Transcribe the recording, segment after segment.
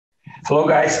Hello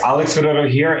guys, Alex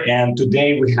Fedotoff here, and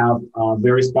today we have a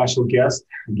very special guest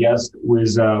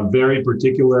with very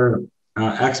particular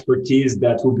expertise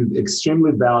that will be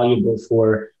extremely valuable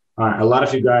for a lot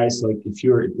of you guys. Like if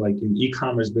you're like in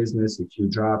e-commerce business, if you're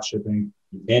drop shipping,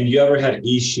 and you ever had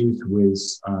issues with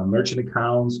merchant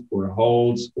accounts or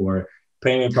holds or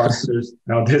payment processors.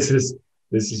 Now this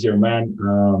is your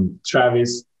man,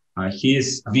 Travis.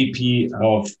 He's VP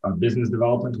of business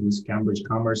development with Cambridge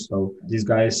Commerce. So these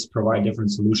guys provide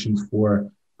different solutions for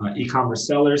e-commerce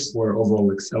sellers, for overall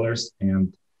like sellers.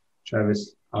 And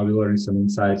Travis, I'll be learning some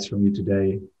insights from you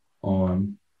today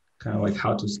on kind of like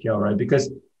how to scale, right?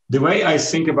 Because the way I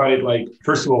think about it, like,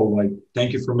 first of all, like,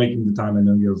 thank you for making the time. I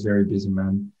know you're a very busy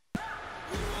man.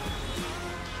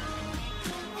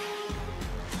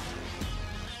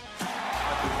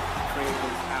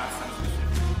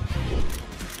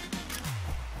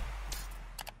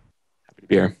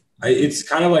 Here. It's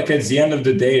kind of like at the end of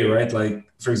the day, right? Like,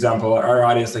 for example, our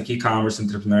audience, like e-commerce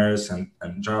entrepreneurs and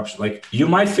jobs, like you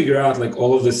might figure out like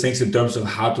all of these things in terms of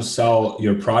how to sell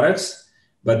your products.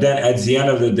 But then at the end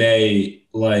of the day,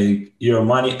 like your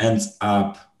money ends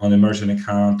up on a merchant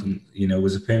account and, you know,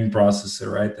 with a payment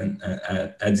processor, right? And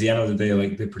at the end of the day,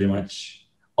 like they pretty much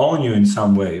own you in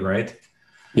some way, right?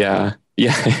 Yeah.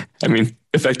 I mean,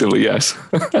 effectively, yes.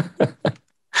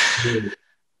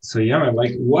 So yeah, man,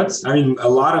 like a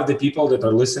lot of the people that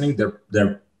are listening,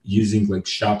 they're using like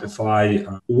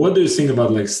Shopify. What do you think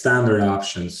about like standard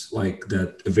options like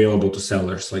that available to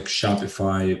sellers, like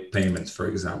Shopify payments, for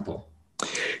example?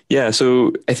 Yeah.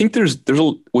 So I think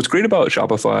what's great about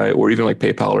Shopify or even like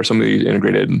PayPal or some of these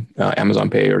integrated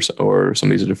Amazon Pay or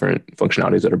some of these different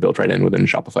functionalities that are built right in within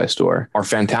Shopify store are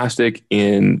fantastic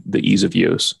in the ease of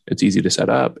use. It's easy to set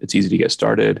up. It's easy to get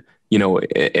started, you know,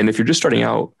 and if you're just starting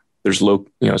out, there's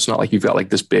it's not like you've got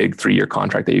like this big 3-year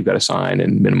contract that you've got to sign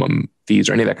and minimum fees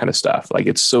or any of that kind of stuff. Like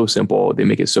it's so simple. They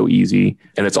make it so easy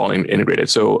and it's all integrated.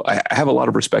 So I have a lot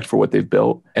of respect for what they've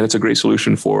built and it's a great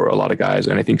solution for a lot of guys.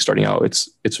 And I think starting out,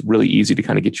 it's really easy to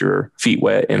kind of get your feet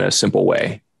wet in a simple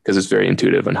way because it's very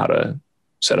intuitive on how to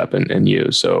set up and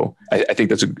use. So I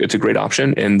think it's a great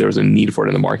option and there's a need for it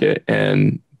in the market.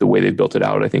 And the way they've built it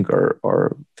out, I think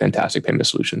are fantastic payment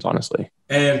solutions, honestly.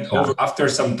 And after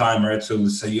some time, right? So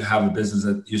let's say you have a business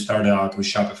that you started out with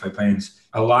Shopify payments.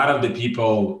 A lot of the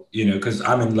people, you know, because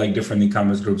I'm in like different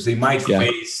e-commerce groups, they might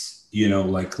face, you know,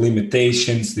 like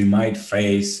limitations. They might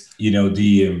face, you know,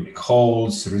 the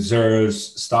holds,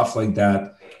 reserves, stuff like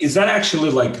that. Is that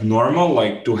actually like normal,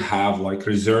 like to have like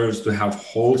reserves, to have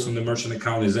holds on the merchant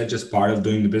account? Is that just part of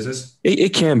doing the business?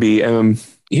 It can be.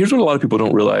 Here's what a lot of people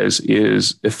don't realize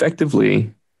is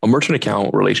effectively a merchant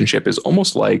account relationship is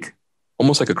almost like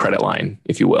a credit line,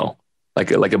 if you will,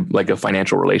 like a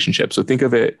financial relationship. So think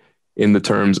of it in the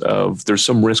terms of there's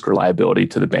some risk or liability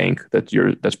to the bank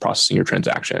that's processing your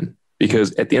transaction.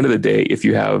 Because at the end of the day, if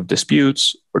you have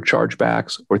disputes or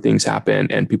chargebacks or things happen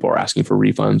and people are asking for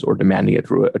refunds or demanding it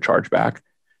through a chargeback,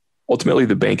 ultimately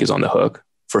the bank is on the hook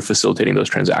for facilitating those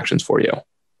transactions for you.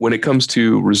 When it comes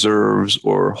to reserves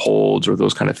or holds or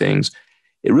those kind of things,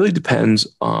 it really depends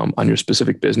on your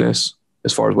specific business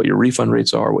as far as what your refund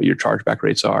rates are, what your chargeback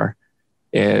rates are.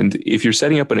 And if you're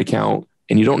setting up an account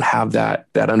and you don't have that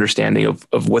understanding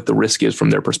of what the risk is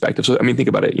from their perspective. So, I mean, think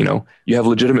about it, you know, you have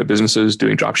legitimate businesses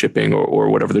doing drop shipping or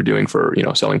whatever they're doing for, you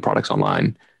know, selling products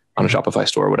online on a Shopify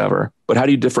store or whatever. But how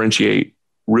do you differentiate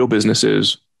real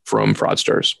businesses from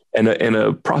fraudsters? And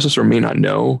a processor may not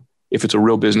know if it's a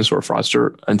real business or a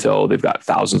fraudster until they've got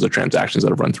thousands of transactions that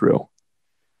have run through.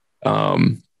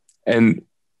 And,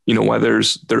 you know, while there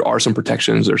are some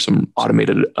protections, there's some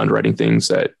automated underwriting things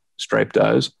that Stripe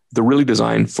does. They're really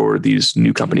designed for these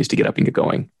new companies to get up and get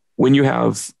going. When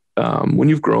you've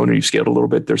grown or you've scaled a little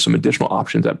bit, there's some additional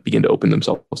options that begin to open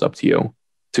themselves up to you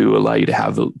to allow you to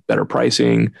have better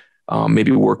pricing,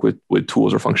 maybe work with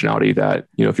tools or functionality that,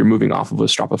 you know, if you're moving off of a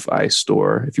Shopify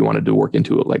store, if you wanted to work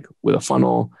into it like with a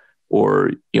funnel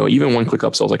or, you know, even one-click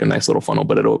upsell is like a nice little funnel,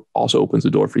 but it also opens the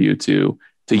door for you to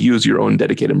use your own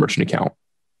dedicated merchant account.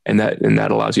 And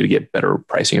that allows you to get better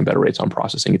pricing and better rates on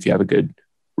processing if you have a good,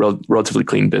 relatively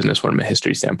clean business from a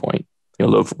history standpoint, you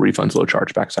know, low refunds, low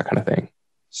chargebacks, that kind of thing.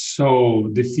 So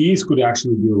the fees could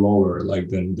actually be lower, like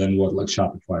than what like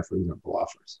Shopify, for example,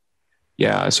 offers.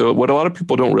 Yeah. So what a lot of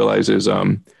people don't realize is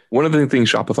one of the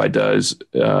things Shopify does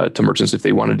to merchants if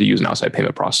they wanted to use an outside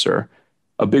payment processor,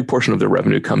 a big portion of their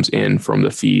revenue comes in from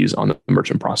the fees on the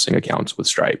merchant processing accounts with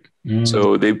Stripe.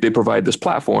 So they provide this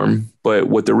platform, but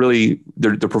what they're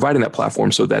providing that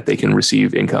platform so that they can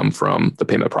receive income from the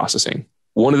payment processing.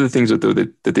 One of the things that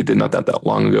they did not that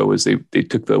long ago is they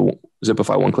took the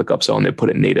Zipify one-click upsell and they put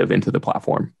it native into the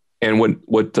platform. And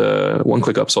what the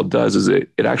one-click upsell does is it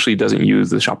actually doesn't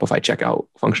use the Shopify checkout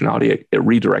functionality. It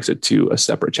redirects it to a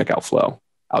separate checkout flow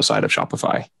outside of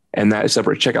Shopify. And that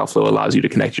separate checkout flow allows you to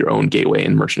connect your own gateway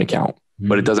and merchant account,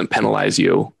 but it doesn't penalize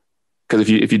you. Because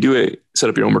if you do it, set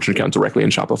up your own merchant account directly in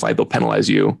Shopify, they'll penalize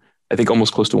you, I think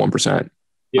almost close to 1%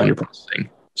 on your processing.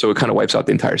 So it kind of wipes out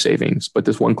the entire savings. But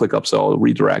this one-click upsell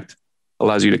redirect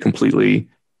allows you to completely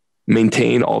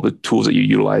maintain all the tools that you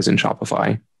utilize in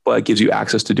Shopify, but it gives you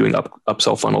access to doing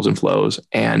upsell funnels and flows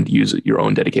and use your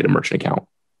own dedicated merchant account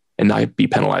and not be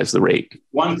penalized the rate.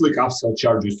 One-click upsell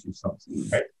charges you something,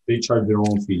 right? They charge their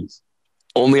own fees.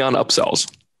 Only on upsells.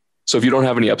 So if you don't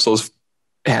have any upsells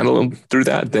handled through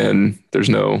that, then there's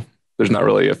not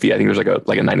really a fee. I think there's like a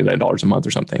 $99 a month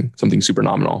or something super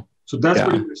nominal. So that's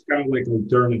pretty much kind of like an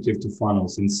alternative to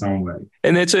funnels in some way.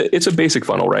 And it's a basic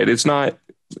funnel, right? It's not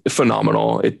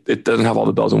phenomenal. It doesn't have all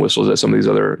the bells and whistles that some of these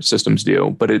other systems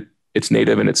do, but it's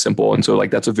native and it's simple. And so like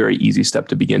that's a very easy step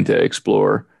to begin to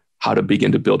explore how to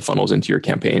begin to build funnels into your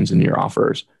campaigns and your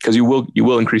offers. Because you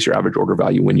will increase your average order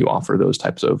value when you offer those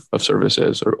types of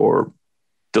services or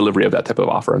delivery of that type of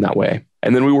offer in that way.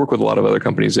 And then we work with a lot of other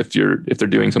companies if they're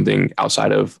doing something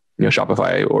outside of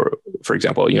Shopify, or for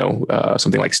example,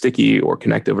 something like Sticky or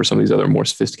Connective or some of these other more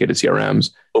sophisticated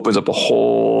CRMs opens up a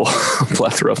whole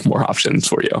plethora of more options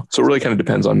for you. So it really kind of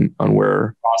depends on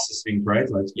where processing, right?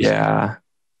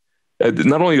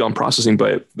 Not only on processing,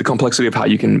 but the complexity of how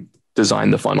you can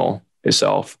design the funnel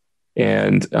itself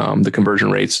and the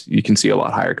conversion rates. You can see a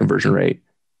lot higher conversion rate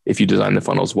if you design the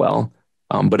funnels well.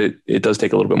 But it does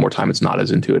take a little bit more time. It's not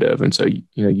as intuitive. And so,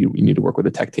 you need to work with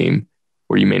a tech team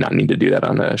where you may not need to do that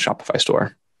on a Shopify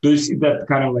store. Do you see that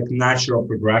kind of like natural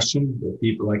progression that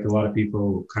people, like a lot of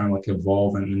people kind of like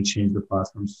evolve and change the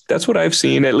platforms? That's what I've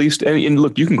seen at least. And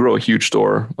look, you can grow a huge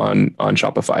store on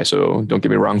Shopify. So don't get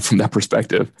me wrong from that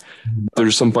perspective. Mm-hmm.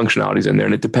 There's some functionalities in there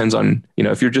and it depends on,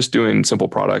 if you're just doing simple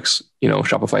products, the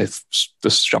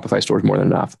Shopify store is more than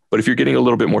enough. But if you're getting a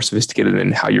little bit more sophisticated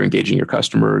in how you're engaging your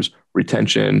customers,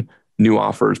 retention, new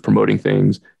offers, promoting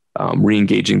things,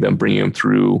 re-engaging them, bringing them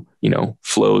through,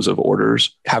 flows of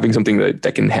orders, having something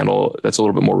that can handle, that's a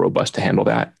little bit more robust to handle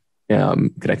that,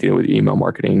 connecting it with email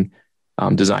marketing,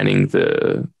 designing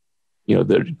the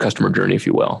customer journey, if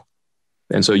you will.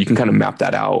 And so you can kind of map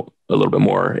that out a little bit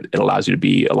more. It allows you to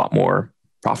be a lot more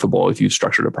profitable if you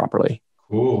structured it properly.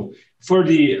 Cool. For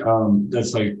the,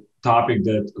 that's like topic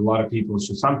that a lot of people,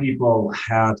 so some people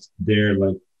had their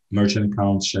like merchant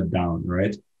accounts shut down,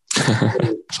 right?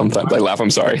 Sometimes I laugh. I'm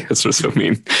sorry. That's just so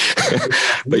mean.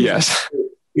 But yes,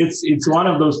 it's one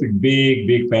of those like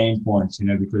big pain points,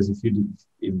 because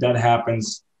if that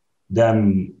happens,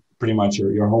 then pretty much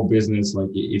your whole business, like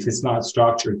if it's not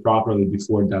structured properly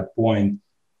before that point,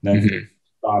 then it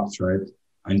stops, right?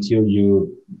 Until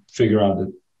you figure out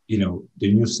that,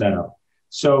 the new setup.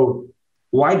 So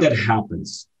why that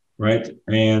happens? Right.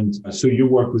 And so you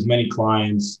work with many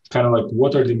clients, kind of like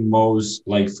what are the most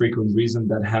like frequent reasons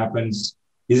that happens?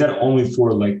 Is that only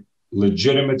for like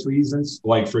legitimate reasons?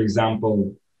 Like, for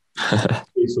example,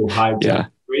 so high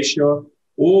ratio,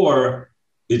 or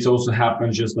it also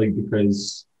happens just like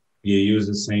because you use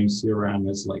the same CRM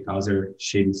as like other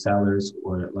shady sellers,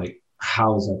 or like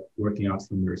how is that working out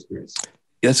from your experience?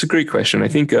 That's a great question. I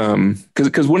think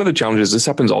because one of the challenges, this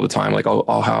happens all the time. Like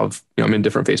I'll have, I'm in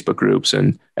different Facebook groups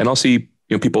and I'll see,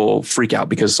 people freak out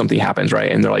because something happens,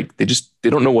 right? And they're like, they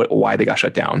don't know why they got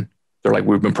shut down. They're like,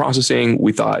 we've been processing.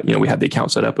 We thought, we had the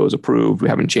account set up. It was approved. We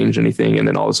haven't changed anything. And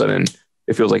then all of a sudden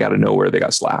it feels like out of nowhere, they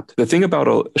got slapped. The thing about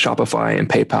Shopify and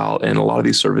PayPal and a lot of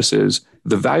these services,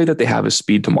 the value that they have is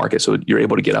speed to market. So you're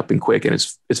able to get up and quick and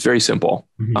it's very simple.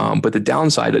 Mm-hmm. But the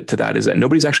downside to that is that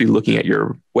nobody's actually looking at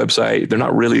your website. They're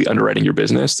not really underwriting your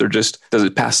business. They're just, does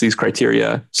it pass these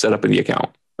criteria, set up in the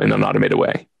account in an automated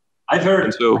way? I've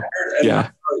heard. Yeah.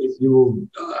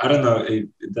 I don't know if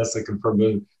that's like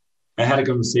but I had a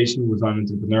conversation with one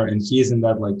entrepreneur and he's in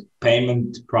that like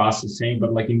payment processing,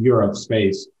 but like in Europe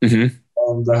space. Mm-hmm.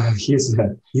 And he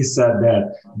said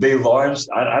that they launched,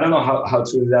 I don't know how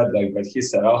true that, like, but he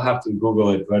said, I'll have to Google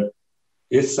it, but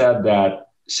it said that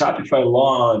Shopify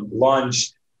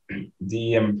launched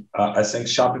the, I think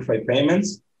Shopify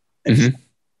payments and, and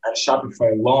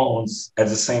Shopify loans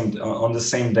on the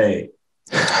same day.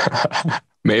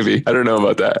 Maybe. I don't know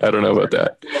about that.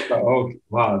 Oh,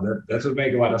 wow. That would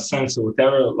make a lot of sense. So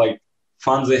whatever like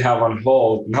funds they have on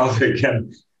hold, now they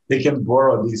can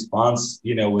borrow these funds,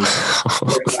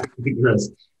 with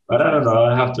interest. But I don't know.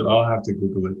 I'll have to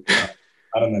Google it.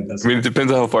 I don't know. It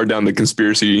depends on how far down the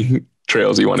conspiracy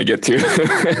trails you want to get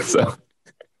to. So,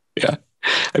 yeah.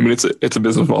 I mean, it's a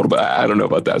business model, but I don't know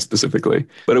about that specifically.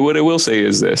 But what I will say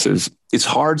is this: is it's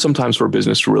hard sometimes for a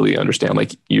business to really understand.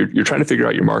 Like you're trying to figure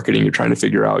out your marketing, you're trying to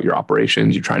figure out your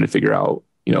operations, you're trying to figure out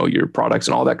your products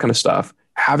and all that kind of stuff.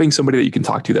 Having somebody that you can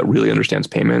talk to that really understands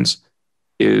payments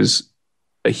is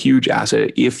a huge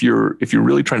asset if you're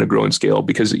really trying to grow and scale,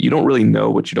 because you don't really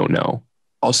know what you don't know.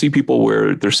 I'll see people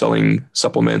where they're selling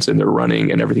supplements and they're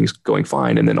running and everything's going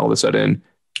fine, and then all of a sudden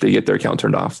they get their account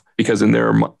turned off because and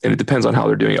it depends on how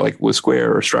they're doing it, like with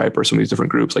Square or Stripe or some of these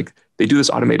different groups, like they do this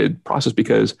automated process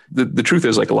because the truth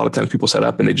is, like, a lot of times people set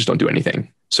up and they just don't do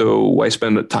anything. So why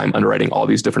spend the time underwriting all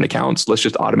these different accounts? Let's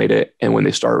just automate it. And when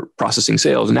they start processing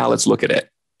sales, now let's look at it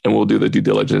and we'll do the due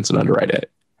diligence and underwrite it.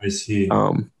 I see.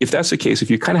 If that's the case, if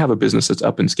you kind of have a business that's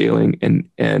up and scaling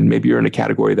and maybe you're in a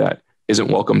category that isn't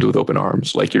welcomed with open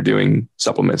arms, like you're doing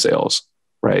supplement sales,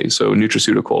 right? So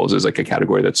nutraceuticals is like a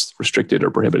category that's restricted or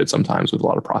prohibited sometimes with a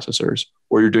lot of processors,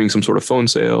 or you're doing some sort of phone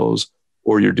sales,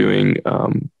 or you're doing,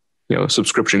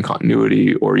 subscription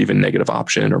continuity, or even negative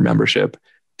option or membership,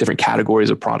 different categories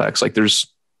of products. Like there's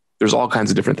all kinds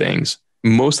of different things.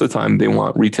 Most of the time they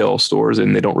want retail stores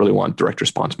and they don't really want direct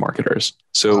response marketers.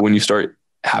 So when you start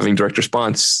having direct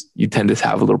response, you tend to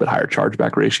have a little bit higher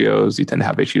chargeback ratios. You tend to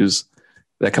have issues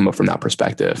that come up from that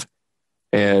perspective.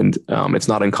 And it's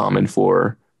not uncommon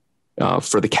for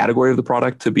the category of the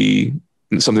product to be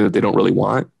something that they don't really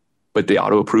want, but they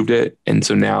auto approved it. And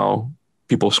so now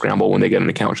people scramble when they get an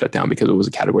account shut down because it was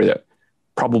a category that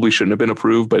probably shouldn't have been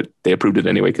approved, but they approved it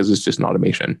anyway because it's just an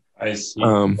automation. I see.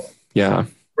 Yeah.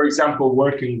 For example,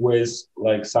 working with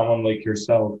like someone like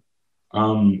yourself,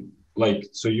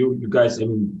 so you guys, I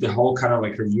mean, the whole kind of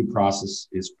like review process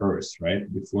is first,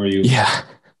 right? Before you. Yeah.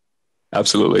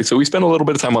 Absolutely. So we spend a little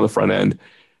bit of time on the front end.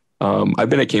 I've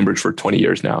been at Cambridge for 20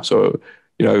 years now. So,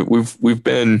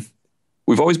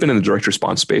 we've always been in the direct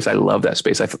response space. I love that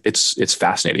space. It's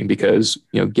fascinating because,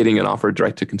 getting an offer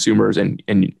direct to consumers and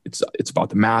it's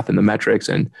about the math and the metrics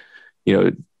and,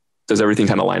 does everything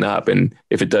kind of line up? And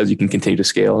if it does, you can continue to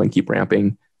scale and keep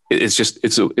ramping.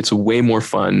 It's a way more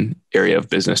fun area of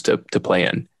business to play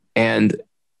in. And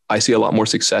I see a lot more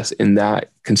success in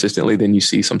that consistently than you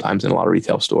see sometimes in a lot of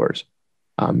retail stores.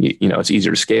 It's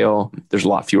easier to scale. There's a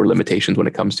lot fewer limitations when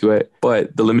it comes to it,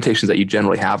 but the limitations that you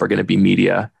generally have are going to be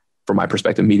media, from my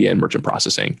perspective, media and merchant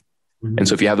processing. Mm-hmm. And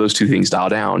so if you have those two things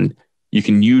dialed down, you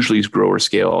can usually grow or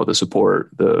scale the support,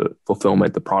 the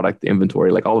fulfillment, the product, the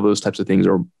inventory, like all of those types of things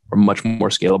are much more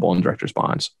scalable in direct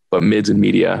response. But mids and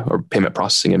media, or payment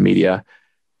processing and media,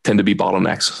 tend to be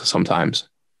bottlenecks sometimes.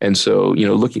 And so,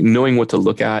 knowing what to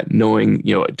look at, knowing,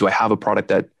 do I have a product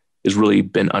that has really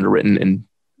been underwritten and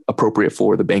appropriate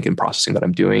for the bank and processing that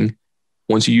I'm doing?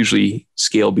 Once you usually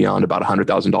scale beyond about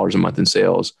 $100,000 a month in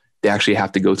sales, they actually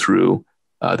have to go through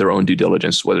their own due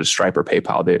diligence, whether it's Stripe or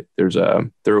PayPal.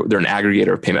 They're an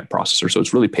aggregator of payment processor. So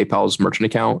it's really PayPal's merchant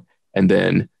account. And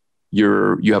then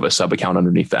you have a sub account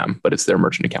underneath them, but it's their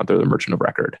merchant account. They're the merchant of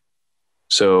record.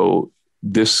 So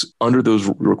under those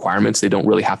requirements, they don't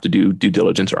really have to do due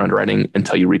diligence or underwriting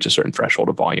until you reach a certain threshold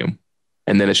of volume.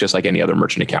 And then it's just like any other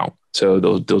merchant account. So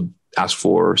they'll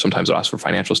sometimes they'll ask for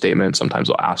financial statements. Sometimes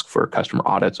they'll ask for customer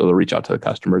audits. So they'll reach out to the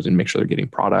customers and make sure they're getting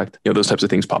product. Those types of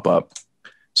things pop up.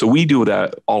 So we do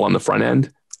that all on the front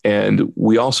end. And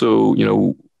we also,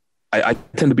 I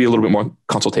tend to be a little bit more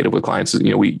consultative with clients.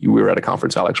 We were at a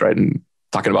conference, Alex, right? And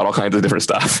talking about all kinds of different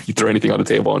stuff. You throw anything on the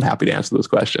table and happy to answer those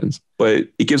questions. But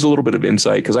it gives a little bit of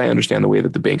insight because I understand the way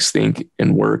that the banks think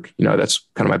and work. That's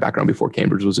kind of my background before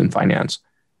Cambridge was in finance,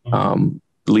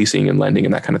 leasing and lending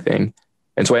and that kind of thing.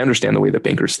 And so I understand the way that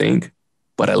bankers think,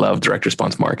 but I love direct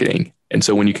response marketing. And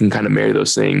so when you can kind of marry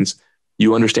those things,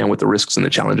 you understand what the risks and the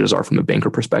challenges are from the banker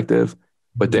perspective,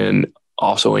 but then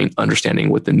also understanding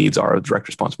what the needs are of direct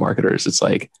response marketers. It's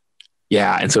like,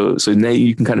 yeah. And so now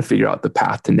you can kind of figure out the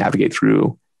path to navigate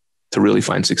through to really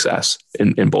find success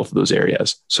in both of those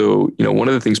areas. So, one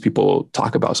of the things people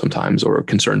talk about sometimes or are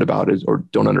concerned about is, or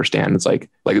don't understand, it's like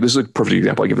this is a perfect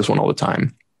example. I give this one all the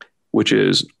time, which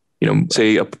is,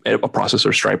 say a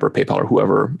processor, Stripe or PayPal or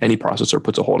whoever, any processor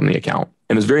puts a hold on the account.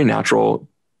 And it's very natural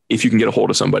if you can get a hold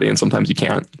of somebody, and sometimes you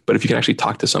can't, but if you can actually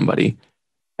talk to somebody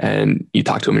and you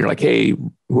talk to them and you're like, hey,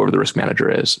 whoever the risk manager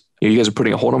is, you guys are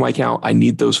putting a hold on my account. I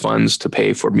need those funds to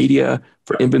pay for media,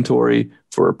 for inventory,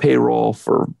 for payroll,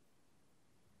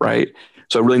 right?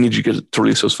 So I really need you to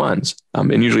release those funds.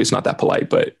 And usually it's not that polite,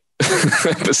 but,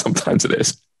 but sometimes it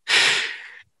is.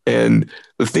 And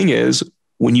the thing is,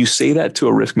 when you say that to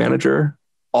a risk manager,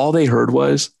 all they heard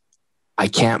was, I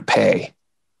can't pay.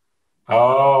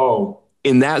 Oh.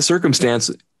 In that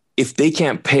circumstance, if you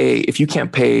can't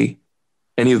pay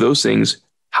any of those things,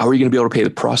 How are you going to be able to pay the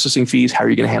processing fees? How are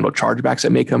you going to handle chargebacks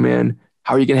that may come in?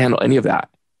 How are you going to handle any of that?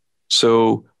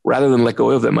 So rather than let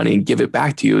go of that money and give it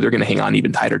back to you, they're going to hang on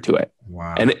even tighter to it.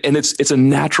 Wow. And it's a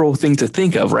natural thing to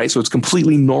think of, right? So it's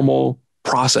completely normal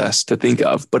process to think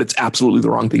of, but it's absolutely the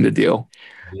wrong thing to do.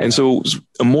 Yeah. And so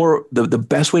the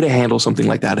best way to handle something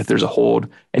like that, if there's a hold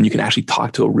and you can actually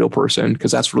talk to a real person,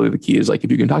 because that's really the key, is like,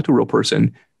 if you can talk to a real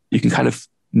person, you can kind of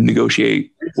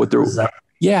negotiate what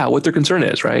their concern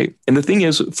is, right? And the thing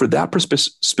is, for that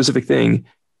specific thing,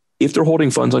 if they're holding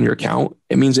funds on your account,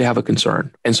 it means they have a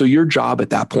concern. And so your job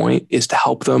at that point is to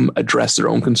help them address their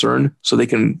own concern so they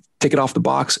can tick it off the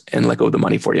box and let go of the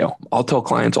money for you. I'll tell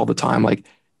clients all the time, like,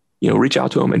 reach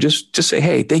out to them and just say,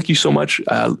 hey, thank you so much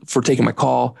for taking my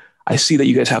call. I see that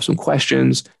you guys have some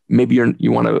questions. Maybe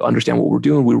you want to understand what we're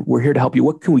doing. We're here to help you.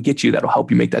 What can we get you that'll help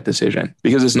you make that decision?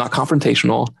 Because it's not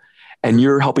confrontational and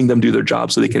you're helping them do their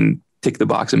job so they can tick the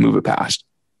box and move it past.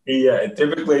 Yeah,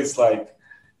 typically it's like,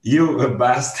 you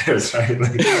bastards, right?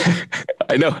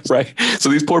 I know, right? So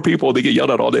these poor people, they get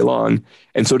yelled at all day long.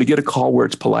 And so to get a call where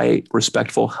it's polite,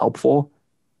 respectful, helpful,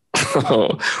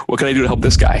 what can I do to help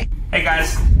this guy? Hey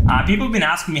guys, people have been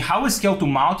asking me how we scale to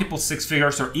multiple 6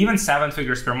 figures or even 7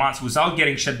 figures per month without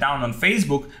getting shut down on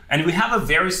Facebook. And we have a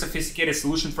very sophisticated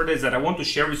solution for this that I want to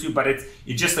share with you, but it's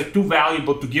just like too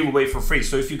valuable to give away for free.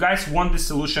 So if you guys want this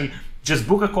solution, just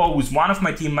book a call with one of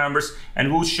my team members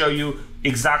and we'll show you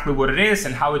exactly what it is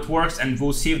and how it works, and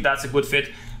we'll see if that's a good fit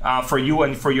for you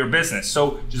and for your business.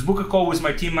 So just book a call with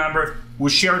my team member. We'll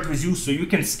share it with you so you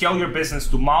can scale your business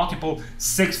to multiple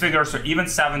 6 figures or even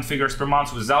 7 figures per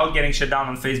month without getting shut down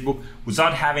on Facebook,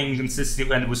 without having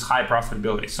inconsistency, and with high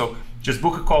profitability. So just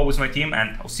book a call with my team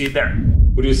and I'll see you there.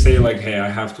 Would you say like, hey, I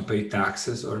have to pay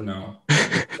taxes or no?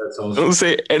 That's also- Don't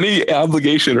say any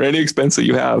obligation or any expense that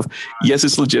you have. Yes,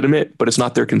 it's legitimate, but it's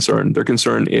not their concern. Their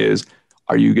concern is,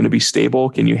 are you going to be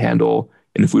stable? Can you handle?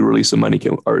 And if we release some money,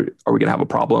 are we going to have a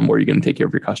problem, or are you going to take care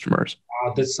of your customers?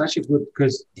 Wow, that's such a good,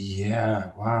 because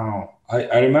wow.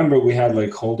 I remember we had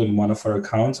like hold in one of our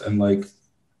accounts, and like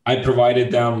I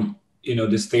provided them,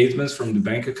 the statements from the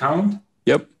bank account.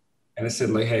 Yep. And I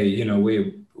said like, hey,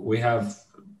 we have,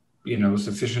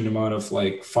 sufficient amount of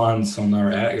like funds on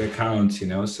our accounts,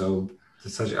 so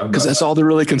it's such because that's all they're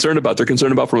really concerned about. They're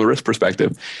concerned about from a risk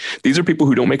perspective. These are people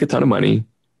who don't make a ton of money,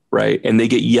 right? And they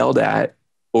get yelled at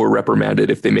or reprimanded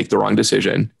if they make the wrong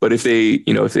decision. But if they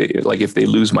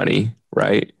lose money,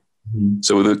 right? Mm-hmm.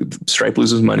 So the Stripe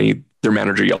loses money, their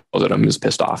manager yells at them, is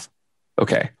pissed off.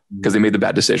 Okay. Because they made the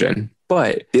bad decision,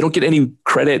 but they don't get any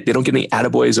credit. They don't get any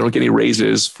attaboys. They don't get any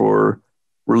raises for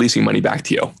releasing money back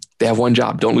to you. They have one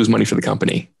job: don't lose money for the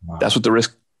company. Wow. That's what the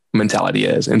risk mentality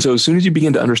is. And so as soon as you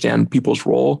begin to understand people's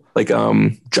role, like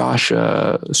Josh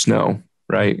Snow,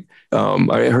 right?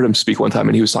 I heard him speak one time,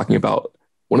 and he was talking about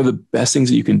one of the best things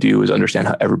that you can do is understand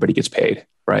how everybody gets paid,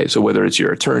 right? So whether it's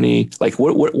your attorney, like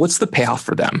what's the payoff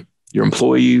for them? Your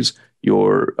employees,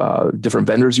 your different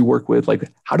vendors you work with, like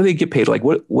how do they get paid? Like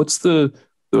what's the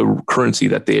currency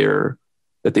that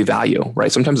they value,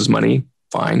 right? Sometimes it's money,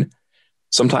 fine.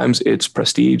 Sometimes it's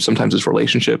prestige. Sometimes it's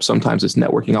relationships. Sometimes it's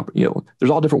networking up.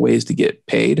 There's all different ways to get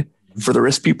paid for the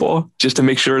risk people, just to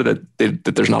make sure that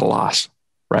there's not a loss,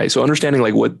 right? So understanding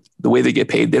like what the way they get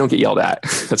paid, they don't get yelled at.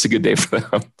 That's a good day for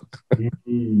them.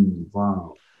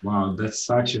 Wow. That's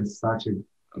such a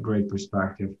great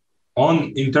perspective.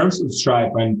 In terms of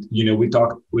Stripe, and we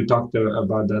talked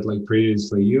about that like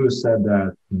previously. You said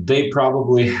that they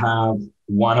probably have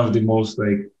one of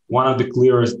the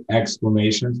clearest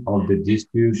explanations of the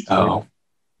disputes.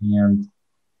 And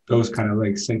those kind of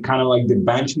like the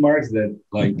benchmarks that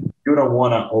like you don't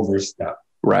want to overstep.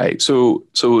 Right. So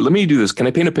let me do this. Can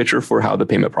I paint a picture for how the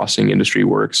payment processing industry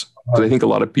works? Because I think a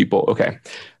lot of people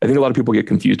get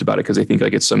confused about it because they think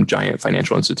like it's some giant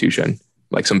financial institution,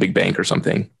 like some big bank or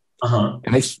something. Uh-huh.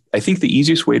 And I think the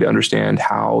easiest way to understand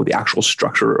how the actual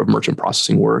structure of merchant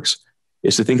processing works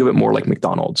is to think of it more like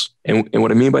McDonald's. And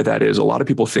what I mean by that is a lot of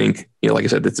people think, like I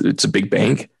said, it's a big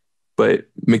bank, but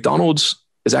McDonald's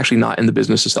is actually not in the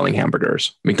business of selling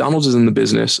hamburgers. McDonald's is in the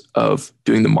business of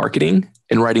doing the marketing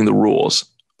and writing the rules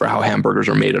for how hamburgers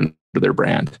are made under their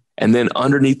brand. And then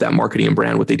underneath that marketing and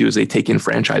brand, what they do is they take in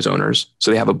franchise owners. So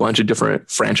they have a bunch of different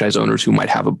franchise owners who might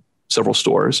have several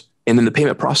stores. And in the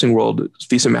payment processing world,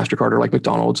 Visa, MasterCard are like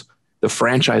McDonald's. The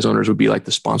franchise owners would be like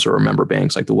the sponsor or member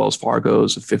banks, like the Wells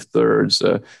Fargos, the Fifth Thirds,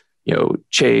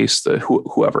 Chase,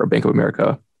 whoever, Bank of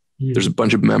America. Mm-hmm. There's a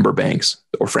bunch of member banks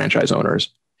or franchise owners.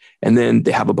 And then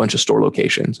they have a bunch of store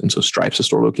locations. And so Stripe's a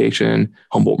store location,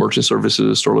 Humboldt Merchant Services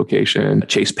is a store location,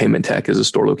 Chase Payment Tech is a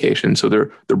store location. So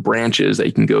they're branches that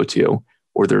you can go to,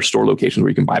 or they're store locations where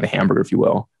you can buy the hamburger, if you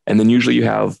will. And then usually you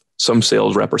have some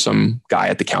sales rep or some guy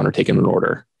at the counter taking an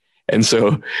order. And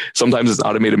so sometimes it's an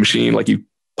automated machine, like you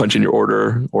punch in your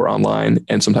order or online,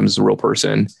 and sometimes it's a real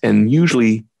person. And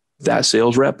usually that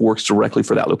sales rep works directly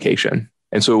for that location.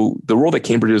 And so the role that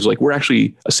Cambridge is like, we're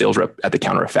actually a sales rep at the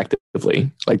counter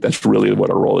effectively. Like that's really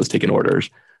what our role is, taking orders.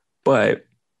 But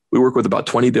we work with about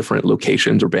 20 different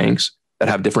locations or banks that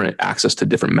have different access to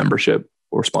different membership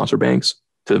or sponsor banks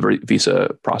to the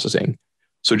Visa processing.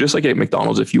 So just like at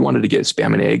McDonald's, if you wanted to get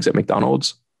Spam and eggs at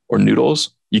McDonald's or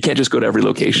noodles, you can't just go to every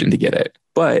location to get it.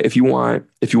 But if you wanted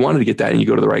to get that and you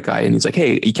go to the right guy and he's like,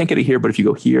 hey, you can't get it here, but if you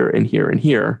go here and here and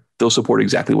here, they'll support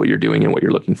exactly what you're doing and what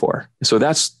you're looking for. So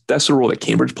that's the role that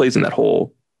Cambridge plays in that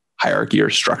whole hierarchy or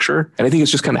structure. And I think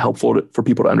it's just kind of helpful for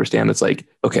people to understand. It's like,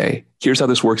 okay, here's how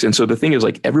this works. And so the thing is,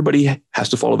 like, everybody has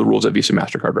to follow the rules at Visa,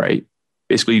 MasterCard, right?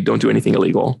 Basically, don't do anything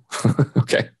illegal.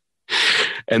 Okay.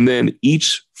 And then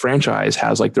each franchise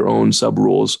has like their own sub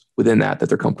rules within that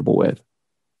they're comfortable with.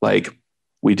 Like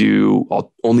we do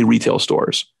only retail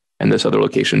stores, and this other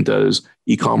location does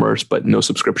e-commerce, but no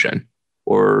subscription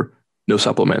or no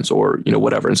supplements or,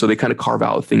 whatever. And so they kind of carve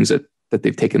out things that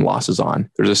they've taken losses on.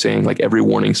 There's a saying like every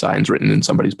warning sign's written in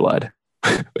somebody's blood.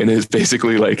 And it's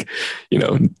basically like,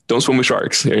 don't swim with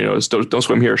sharks, don't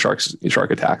swim here, shark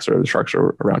attacks, or the sharks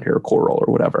are around here, or coral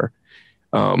or whatever.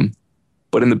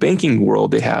 But in the banking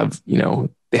world, they have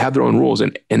their own rules,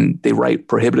 and they write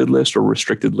prohibited lists or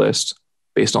restricted lists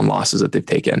based on losses that they've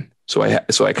taken. So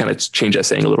I kind of changed that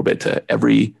saying a little bit to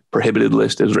every prohibited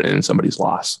list is written in somebody's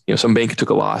loss. Some bank took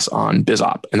a loss on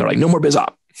BizOp and they're like, no more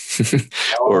BizOp.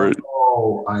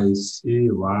 I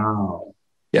see. Wow.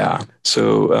 Yeah.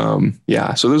 So,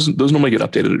 so those normally get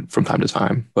updated from time to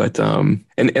time, but, and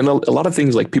a lot of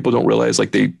things like people don't realize,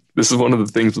 like this is one of the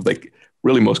things with like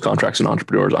really most contracts and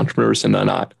entrepreneurs tend to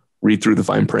not read through the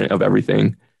fine print of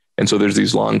everything. And so there's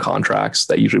these long contracts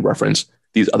that usually reference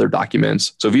these other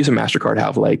documents. So Visa, MasterCard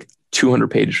have like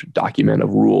 200-page document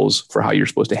of rules for how you're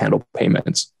supposed to handle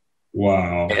payments.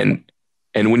 Wow. And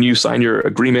when you sign your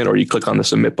agreement or you click on the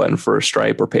submit button for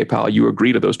Stripe or PayPal, you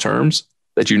agree to those terms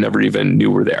that you never even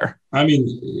knew were there. I mean,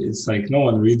 it's like no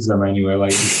one reads them anyway.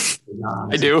 Like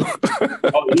I do.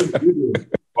 Oh, you do.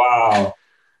 Wow.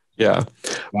 Yeah.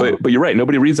 Wow. But you're right.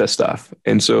 Nobody reads that stuff.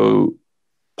 And so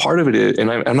part of it is,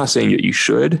 and I'm not saying that you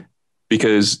should,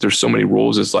 because there's so many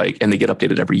rules. It's like, and they get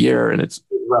updated every year, and it's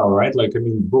right. Like, I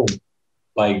mean, boom,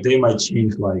 like they might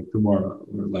change like tomorrow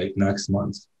or like next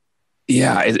month.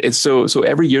 Yeah. It's so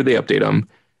every year they update them.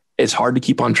 It's hard to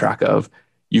keep on track of.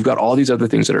 You've got all these other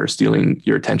things that are stealing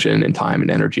your attention and time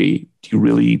and energy. Do you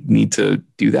really need to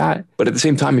do that? But at the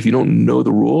same time, if you don't know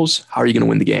the rules, how are you going to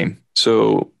win the game?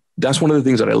 So that's one of the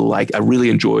things that I like. I really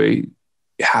enjoy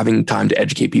having time to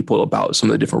educate people about some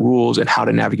of the different rules and how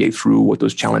to navigate through what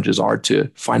those challenges are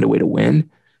to find a way to win.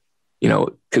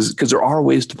 Because there are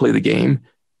ways to play the game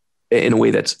in a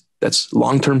way that's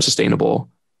long-term sustainable,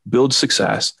 builds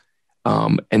success,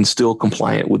 and still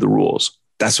compliant with the rules.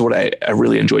 That's what I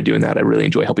really enjoy doing that. I really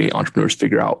enjoy helping entrepreneurs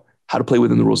figure out how to play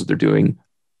within the rules that they're doing,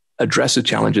 address the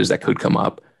challenges that could come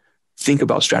up, think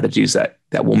about strategies that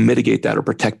will mitigate that or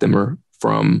protect them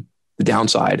from the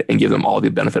downside and give them all the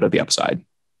benefit of the upside.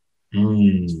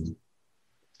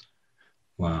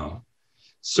 Wow.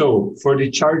 So for the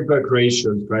chargeback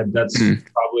ratios, right? That's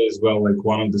probably as well like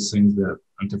one of the things that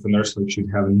entrepreneurs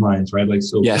should have in mind, right? Like,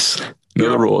 so yes,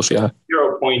 know the rules. Yeah.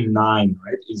 0.9,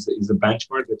 right? Is the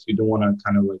benchmark that you don't want to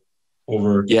kind of like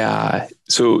over. Yeah.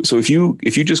 So if you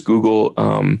just Google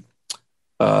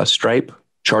Stripe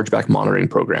chargeback monitoring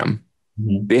program,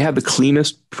 they have the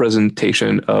cleanest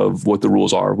presentation of what the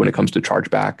rules are when it comes to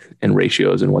chargeback and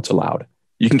ratios and what's allowed.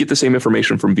 You can get the same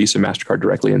information from Visa, MasterCard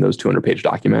directly in those 200-page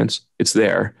documents. It's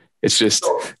there. It's just...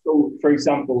 So for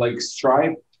example, like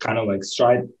Stripe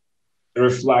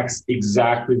reflects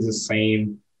exactly the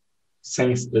same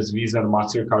things as Visa and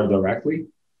MasterCard directly?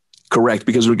 Correct.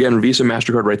 Because again, Visa,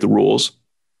 MasterCard write the rules,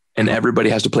 and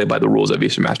everybody has to play by the rules that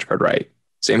Visa, MasterCard write.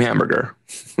 Same hamburger.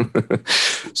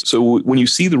 So when you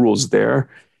see the rules there,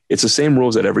 it's the same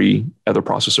rules that every other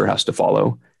processor has to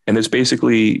follow. And it's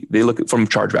basically, they look from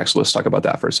chargebacks. So let's talk about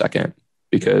that for a second,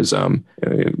 because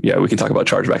we can talk about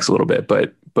chargebacks a little bit,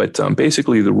 but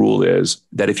basically the rule is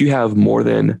that if you have more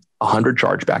than 100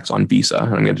 chargebacks on Visa,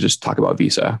 and I'm going to just talk about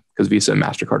Visa because Visa and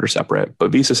MasterCard are separate,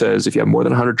 but Visa says if you have more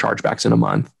than 100 chargebacks in a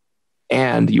month,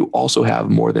 and you also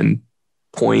have more than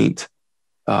 0.9%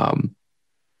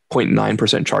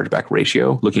 chargeback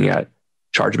ratio, looking at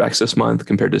chargebacks this month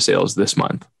compared to sales this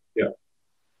month. Yeah.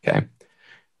 Okay.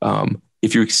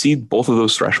 If you exceed both of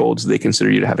those thresholds, they consider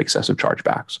you to have excessive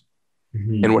chargebacks.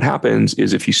 And what happens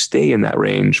is if you stay in that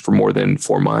range for more than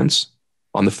 4 months,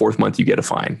 on the fourth month, you get a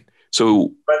fine.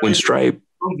 So But when they Stripe,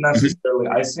 don't necessarily.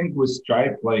 I think with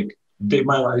Stripe, like they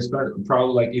might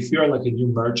probably like if you're like a new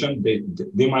merchant,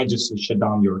 they might just shut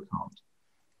down your account.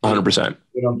 100%.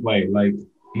 They don't play. Like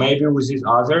maybe with this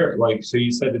other, like so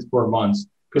you said it's 4 months.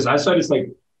 Because I thought it's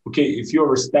like, okay, if you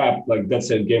overstep, like that's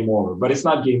it, game over. But it's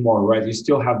not game over, right? You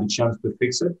still have the chance to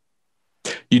fix it.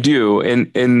 You do.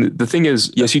 And the thing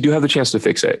is, yes, you do have the chance to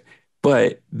fix it,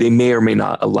 but they may or may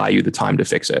not allow you the time to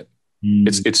fix it.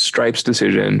 It's Stripe's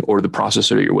decision, or the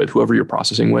processor that you're with, whoever you're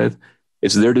processing with,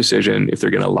 it's their decision if they're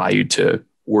going to allow you to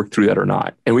work through that or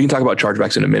not. And we can talk about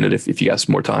chargebacks in a minute if you got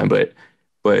some more time, but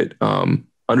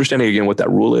understanding again what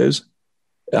that rule is,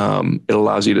 it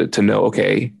allows you to know,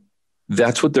 okay,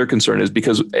 that's what their concern is,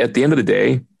 because at the end of the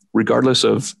day, regardless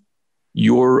of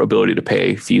your ability to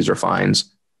pay fees or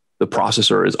fines, the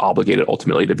processor is obligated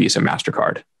ultimately to Visa and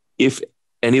MasterCard. If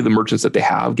any of the merchants that they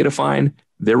have get a fine,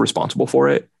 they're responsible for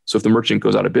it. So if the merchant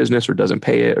goes out of business or doesn't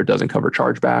pay it or doesn't cover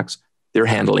chargebacks, they're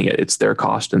handling it. It's their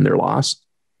cost and their loss,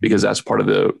 because that's part of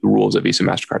the rules that Visa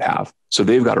and MasterCard have. So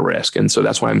they've got a risk. And so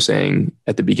that's why I'm saying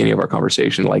at the beginning of our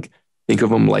conversation, like think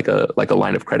of them like a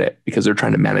line of credit, because they're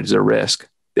trying to manage their risk.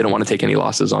 They don't want to take any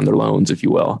losses on their loans, if you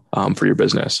will, for your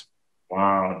business.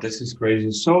 Wow, this is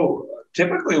crazy. So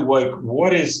typically, like,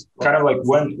 what is kind of like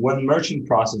when merchant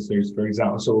processors, for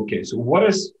example, so what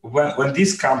is when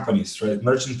these companies, right,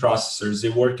 merchant processors,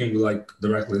 they're working with like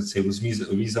directly, let's say with Visa,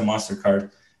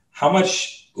 MasterCard, how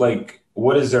much, like,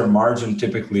 what is their margin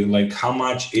typically? Like, how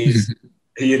much is,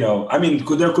 I mean,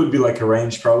 there could be like a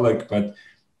range probably, like, but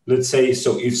let's say,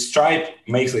 so if Stripe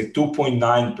makes like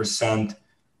 2.9%,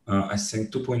 I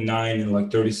think 2.9 and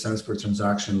like 30 cents per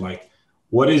transaction, like,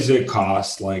 what is it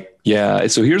cost? Like, yeah.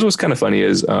 So here's what's kind of funny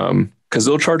is, because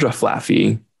they'll charge a flat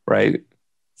fee, right,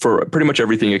 for pretty much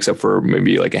everything except for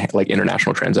maybe like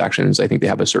international transactions. I think they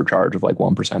have a surcharge of like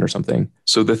 1% or something.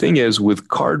 So the thing is, with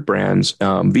card brands,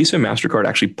 Visa and MasterCard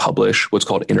actually publish what's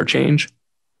called interchange,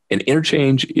 and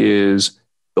interchange is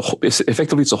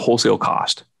effectively it's a wholesale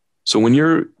cost. So when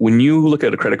you look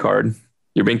at a credit card,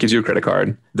 your bank gives you a credit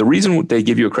card. The reason they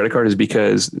give you a credit card is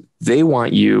because they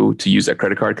want you to use that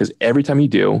credit card, because every time you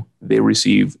do, they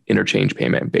receive interchange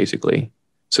payment, basically.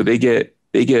 So they get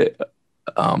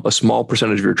a small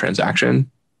percentage of your transaction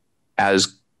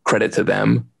as credit to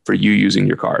them for you using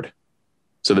your card.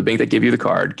 So the bank that gave you the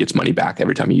card gets money back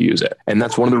every time you use it. And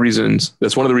that's one of the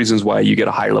reasons why you get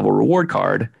a higher level reward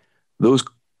card. Those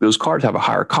cards have a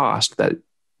higher cost that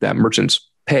merchants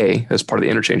pay as part of the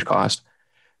interchange cost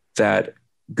that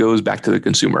goes back to the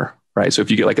consumer, right? So if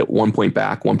you get like a 1 point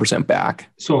back, 1% back,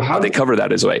 so how they cover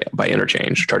that is by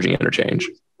interchange, charging interchange.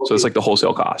 Okay. So it's like the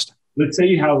wholesale cost. Let's say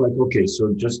you have like, okay,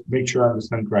 so just make sure I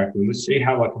understand correctly. Let's say you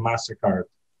have like a MasterCard.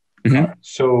 Mm-hmm.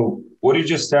 So what you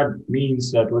just said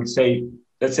means that let's say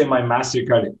my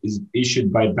MasterCard is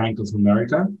issued by Bank of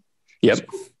America. Yep. So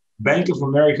Bank of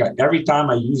America, every time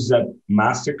I use that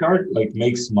MasterCard, like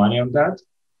makes money on that.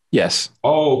 Yes.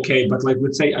 Oh, okay. But like,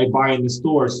 let's say I buy in the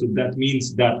store. So that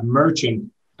means that merchant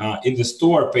in the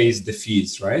store pays the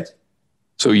fees, right?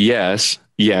 So yes,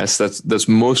 that's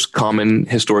most common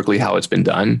historically how it's been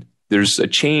done. There's a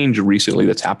change recently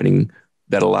that's happening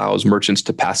that allows merchants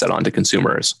to pass that on to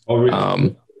consumers. Oh,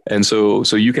 really? And so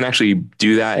you can actually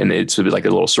do that, and it's like a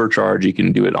little surcharge. You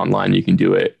can do it online. You can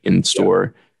do it in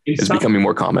store. Yeah. It's becoming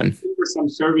more common. For some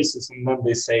services, and then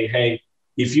they say, hey,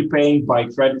 if you're paying by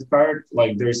credit card,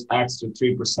 like there's extra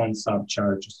 3%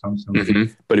 subcharge or something.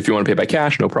 Mm-hmm. But if you want to pay by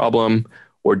cash, no problem.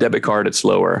 Or debit card, it's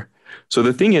lower. So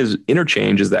the thing is,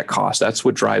 interchange is that cost. That's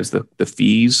what drives the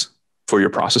fees for your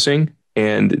processing.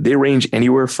 And they range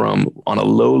anywhere from, on a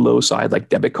low side, like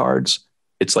debit cards,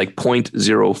 it's like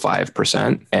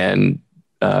 0.05% and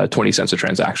 20 cents a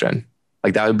transaction.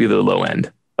 Like that would be the low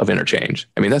end of interchange.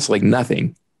 I mean, that's like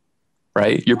nothing,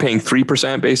 right? You're paying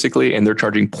 3% basically, and they're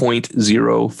charging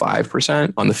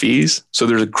 0.05% on the fees. So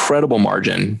there's a credible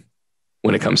margin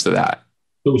when it comes to that.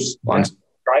 So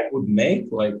Stripe would make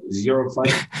like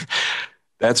 0.5?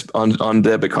 That's on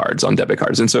debit cards,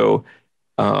 And so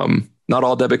not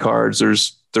all debit cards,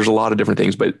 there's a lot of different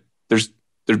things, but there's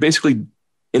basically,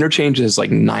 interchange is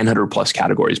like 900 plus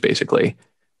categories, basically.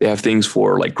 They have things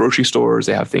for like grocery stores.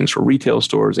 They have things for retail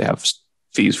stores. They have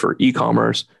fees for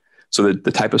eCommerce. So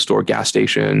the type of store, gas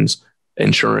stations,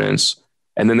 insurance.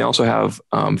 And then they also have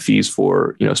fees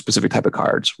for, specific type of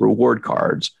cards, reward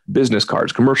cards, business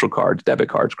cards, commercial cards, debit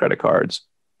cards, credit cards,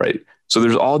 right? So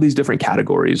there's all these different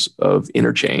categories of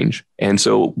interchange. And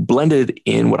so blended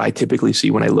in, what I typically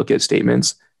see when I look at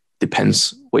statements,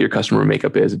 depends what your customer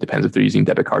makeup is. It depends if they're using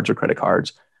debit cards or credit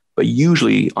cards. But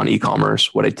usually on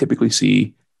e-commerce, what I typically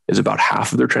see is about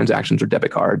half of their transactions are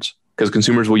debit cards, because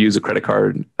consumers will use a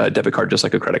debit card just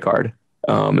like a credit card.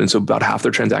 And so about half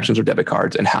their transactions are debit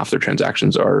cards and half their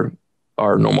transactions are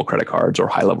normal credit cards or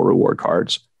high level reward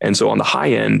cards. And so on the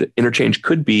high end, interchange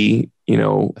could be,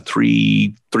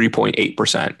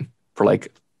 3.8% for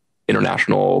like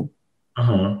international,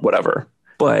 whatever.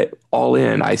 But all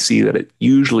in, I see that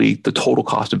usually the total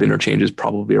cost of interchange is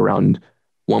probably around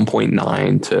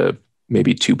 1.9 to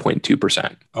maybe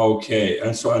 2.2%. Okay.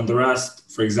 And the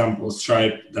rest, for example,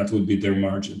 Stripe, that would be their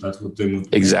margin. That's what they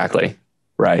would. Exactly.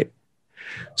 Right.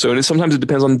 So sometimes it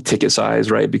depends on the ticket size,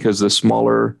 right? Because the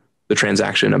smaller the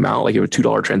transaction amount, like you have a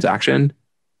 $2 transaction,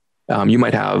 you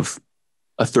might have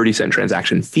a 30-cent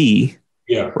transaction fee.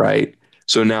 Yeah. Right.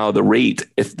 So now the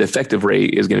effective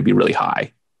rate is going to be really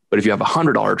high. But if you have a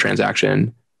 $100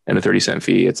 transaction and a 30-cent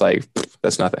fee, it's like,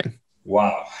 that's nothing.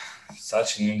 Wow.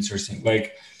 Such an interesting,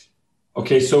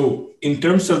 okay. So in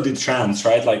terms of the trends,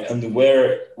 right? And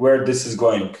where this is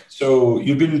going. So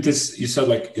you've been in this, you said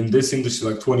in this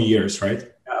industry, 20 years,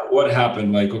 right? What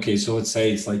happened? Okay, so let's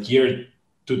say it's year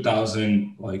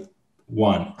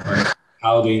 2001, right?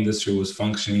 How the industry was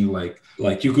functioning,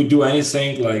 you could do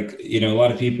anything, a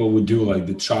lot of people would do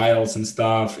the trials and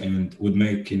stuff and would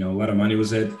make, a lot of money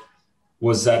with it.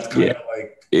 Was that kind of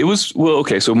It was, well,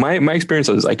 okay. So my experience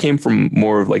is I came from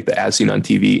more of the as seen on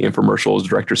TV infomercials,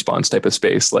 direct response type of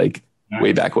space, nice.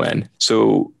 Way back when.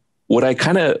 So what I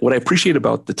appreciate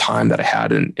about the time that I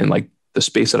had in the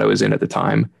space that I was in at the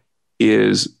time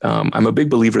is I'm a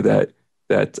big believer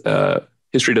that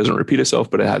history doesn't repeat itself,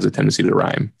 but it has a tendency to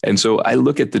rhyme. And so I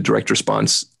look at the direct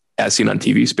response as seen on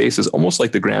TV space as almost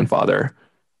like the grandfather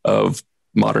of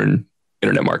modern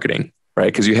internet marketing,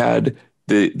 right? Because you had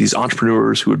these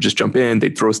entrepreneurs who would just jump in,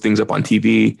 they'd throw things up on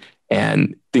TV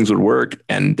and things would work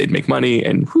and they'd make money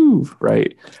and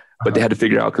right? But they had to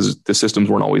figure it out because the systems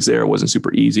weren't always there. It wasn't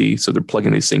super easy. So they're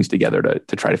plugging these things together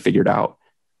to try to figure it out.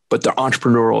 But they're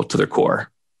entrepreneurial to their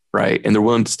core, right? And they're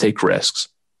willing to take risks.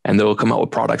 And they'll come out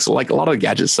with products like a lot of the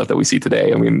gadget stuff that we see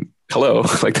today. I mean, hello,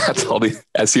 that's all the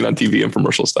as seen on TV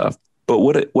infomercial stuff. But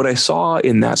what I saw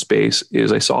in that space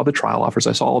is I saw the trial offers.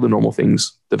 I saw all the normal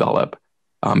things develop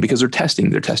because they're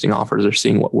testing offers. They're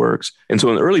seeing what works. And so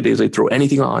in the early days, they throw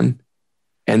anything on.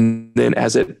 And then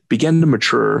as it began to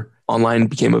mature, online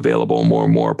became available, more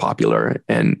and more popular.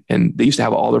 And they used to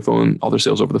have all their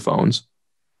sales over the phones.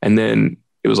 And then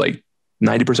it was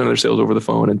 90% of their sales over the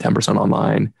phone and 10%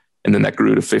 online. And then that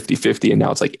grew to 50-50. And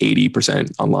now it's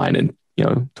 80% online and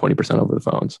 20% over the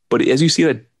phones. But as you see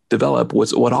that develop,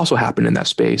 what also happened in that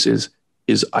space is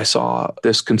I saw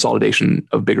this consolidation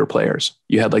of bigger players.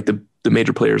 You had the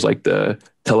major players like the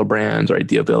Telebrands or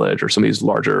Idea Village or some of these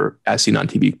larger as seen on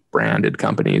TV branded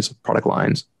companies, product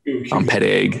lines, Pet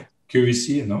Egg.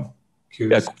 QVC, no?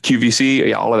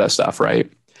 QVC, all of that stuff,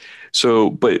 right? So,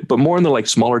 but more in the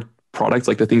smaller products,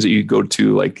 the things that you go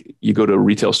to, you go to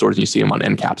retail stores and you see them on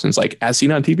end caps and it's as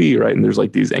seen on TV, right? And there's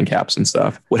these end caps and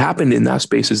stuff. What happened in that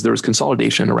space is there was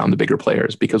consolidation around the bigger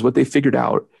players because what they figured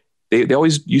out, they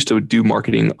always used to do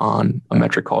marketing on a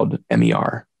metric called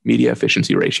MER, media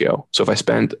efficiency ratio. So if I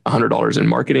spent $100 in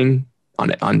marketing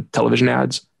on television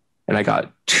ads and I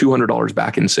got $200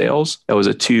 back in sales, that was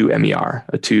a 2 MER,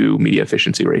 a 2 media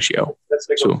efficiency ratio. That's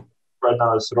so right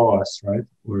now it's ROAS, right?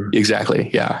 Exactly.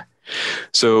 Yeah.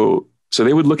 So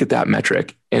they would look at that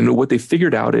metric, and what they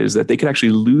figured out is that they could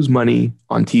actually lose money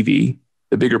on TV,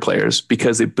 the bigger players,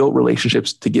 because they built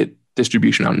relationships to get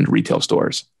distribution out into retail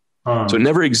stores. So it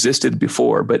never existed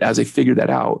before, but as they figured that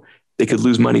out, they could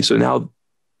lose money. So now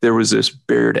there was this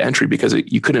barrier to entry because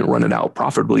you couldn't run it out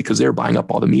profitably because they're buying up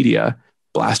all the media,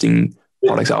 blasting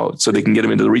products out so they can get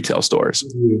them into the retail stores.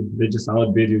 They just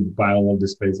outbid you, buy all of the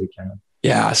space they can.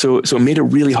 Yeah. So it made it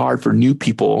really hard for new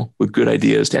people with good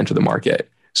ideas to enter the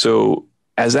market. So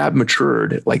as that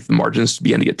matured, the margins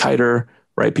began to get tighter,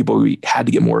 right? People had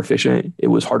to get more efficient. It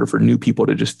was harder for new people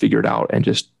to just figure it out and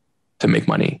just to make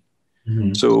money.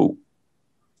 Mm-hmm. So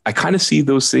I kind of see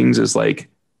those things as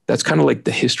that's kind of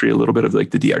the history a little bit of the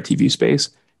DRTV space.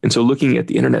 And so looking at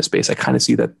the internet space, I kind of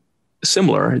see that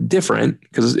similar, different,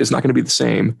 because it's not going to be the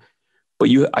same. But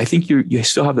I think you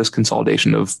still have this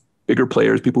consolidation of bigger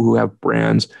players, people who have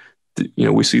brands.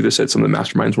 We see this at some of the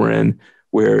masterminds we're in,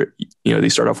 where they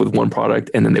start off with one product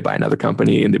and then they buy another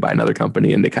company and they buy another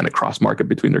company and they kind of cross market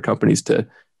between their companies to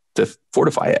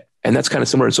fortify it. And that's kind of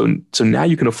similar. So now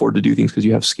you can afford to do things because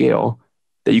you have scale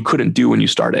that you couldn't do when you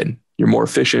started. You're more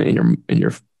efficient in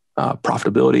your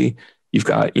profitability. You've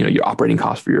got, your operating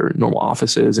costs for your normal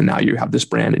offices. And now you have this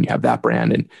brand and you have that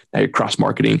brand. And now you're cross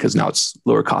marketing because now it's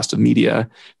lower cost of media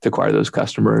to acquire those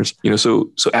customers.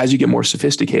 So as you get more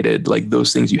sophisticated,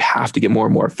 those things, you have to get more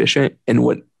and more efficient. And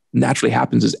what naturally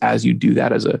happens is as you do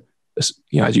that as as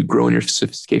you grow in your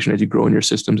sophistication, as you grow in your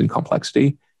systems and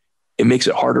complexity, it makes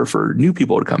it harder for new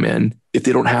people to come in if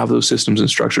they don't have those systems and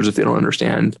structures, if they don't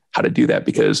understand how to do that,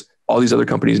 because all these other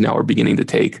companies now are beginning to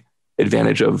take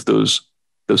advantage of those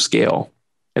scale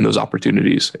and those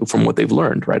opportunities from what they've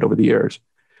learned right over the years.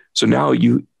 So now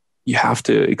you have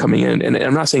to coming in, and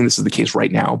I'm not saying this is the case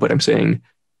right now, but I'm saying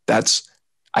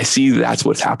I see that's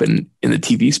what's happened in the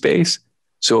TV space.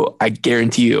 So I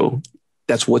guarantee you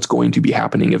that's what's going to be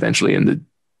happening eventually in the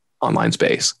online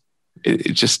space.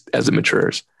 It just as it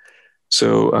matures.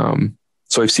 So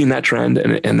I've seen that trend,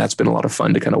 and that's been a lot of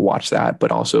fun to kind of watch that,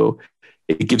 but also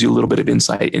it gives you a little bit of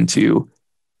insight into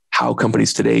how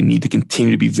companies today need to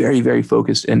continue to be very, very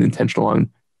focused and intentional on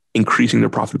increasing their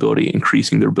profitability,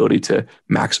 increasing their ability to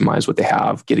maximize what they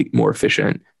have, getting more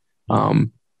efficient.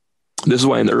 This is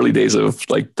why in the early days of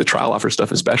like the trial offer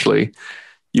stuff, especially,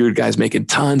 you had guys making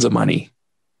tons of money,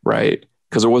 right?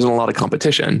 Because there wasn't a lot of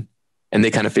competition and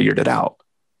they kind of figured it out.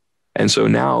 And so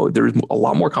now there's a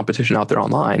lot more competition out there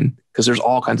online because there's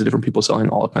all kinds of different people selling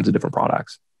all kinds of different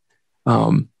products.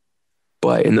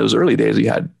 But in those early days,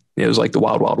 it was like the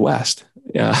wild, wild west.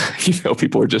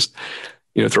 People were just,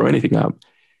 throw anything up.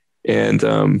 And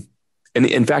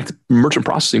in fact, merchant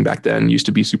processing back then used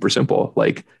to be super simple.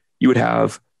 Like you would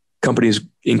have companies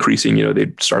increasing,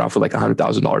 they'd start off with like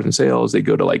 $100,000 in sales. They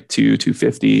go to like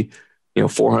 250,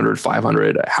 400,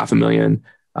 500, $500,000,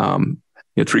 $750,000,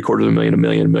 $1 million,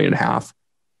 $1.5 million.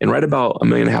 And right about $1.5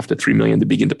 million to $3 million, they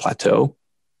begin to plateau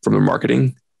from their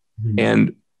marketing. Mm-hmm.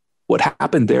 And what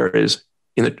happened there is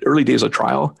in the early days of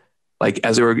trial, like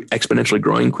as they were exponentially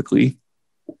growing quickly,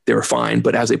 they were fine.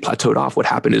 But as they plateaued off, what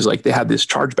happened is like they had this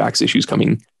chargebacks issues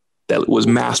coming that was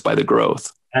masked by the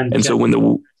growth. And so when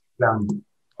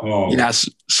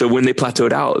so when they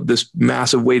plateaued out, this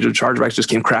massive wave of chargebacks just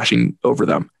came crashing over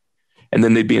them. And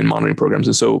then they'd be in monitoring programs.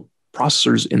 And so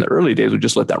processors in the early days would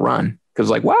just let that run because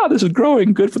like, wow, this is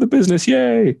growing, good for the business.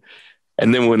 Yay.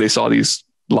 And then when they saw these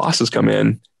losses come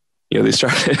in, they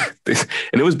started,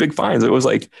 and it was big fines. It was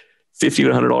like $50 to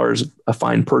 $100 a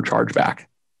fine per chargeback,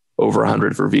 over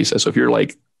 100 for Visa. So if you're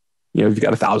like, if you've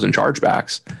got 1,000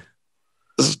 chargebacks,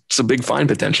 it's a big fine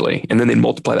potentially. And then they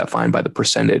multiply that fine by the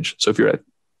percentage. So if you're at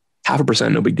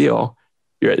 0.5%, no big deal.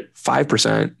 You're at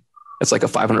 5%, it's like a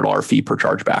 $500 fee per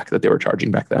chargeback that they were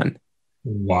charging back then.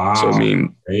 Wow. So, I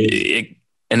mean,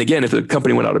 and again, if the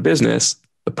company went out of business,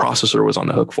 the processor was on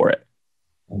the hook for it.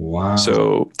 Wow.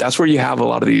 So that's where you have a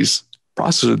lot of these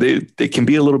processors. They can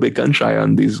be a little bit gun shy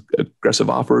on these aggressive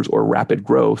offers or rapid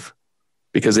growth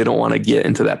because they don't want to get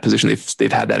into that position.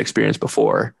 They've had that experience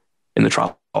before in the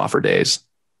trial offer days,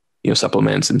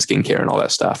 supplements and skincare and all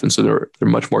that stuff. And so they're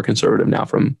much more conservative now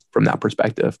from that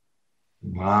perspective.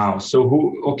 Wow.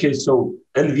 So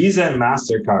and Visa and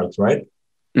MasterCard, right?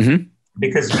 Mm-hmm.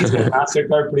 Because Visa and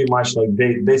MasterCard pretty much like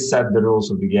they set the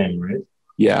rules of the game, right?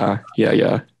 Yeah.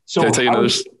 So can I tell you another?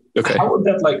 Okay. How would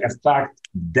that like affect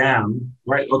them,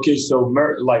 right? Okay, so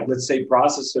like let's say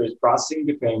processor is processing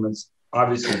the payments,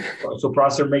 obviously. So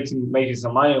processor making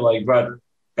some money, like, but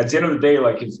at the end of the day,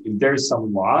 like if there's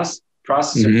some loss,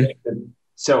 processor makes it.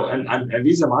 So and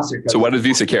Visa, MasterCard. So why does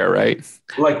Visa care, right?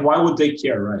 Like why would they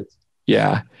care, right?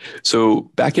 Yeah.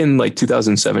 So back in like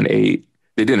 2007, 2008,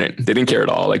 they didn't care at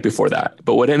all, like before that.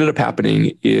 But what ended up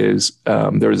happening is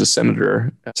there was a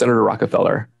Senator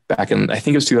Rockefeller back in, I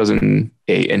think it was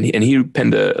 2008, and he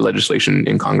penned a legislation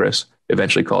in Congress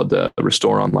eventually called the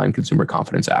Restore Online Consumer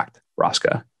Confidence Act,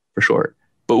 ROSCA for short.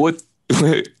 But what,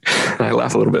 I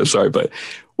laugh a little bit, sorry, but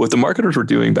what the marketers were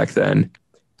doing back then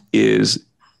is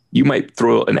you might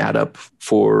throw an ad up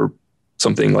for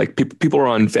something like people are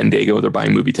on Fandango, they're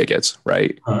buying movie tickets,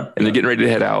 right? And they're getting ready to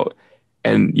head out.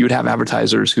 And you would have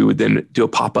advertisers who would then do a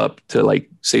pop-up to like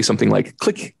say something like,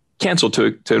 click cancel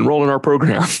to enroll in our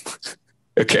program.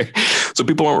 Okay. So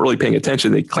people aren't really paying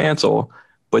attention. They cancel.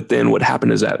 But then what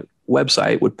happened is that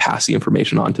website would pass the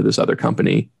information on to this other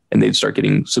company and they'd start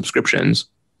getting subscriptions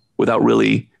without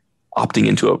really opting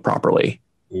into it properly,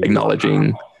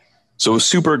 acknowledging. So it was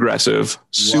super aggressive.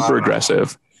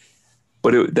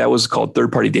 But that was called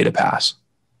third-party data pass.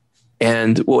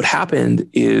 And what happened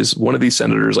is one of these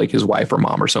senators, like his wife or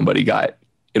mom or somebody, got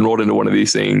enrolled into one of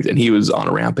these things and he was on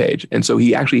a rampage. And so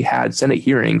he actually had Senate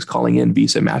hearings calling in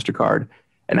Visa, MasterCard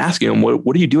and asking them,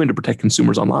 what are you doing to protect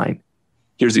consumers online?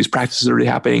 Here's these practices already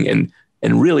happening.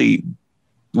 And really,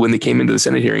 when they came into the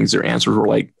Senate hearings, their answers were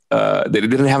like, they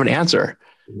didn't have an answer.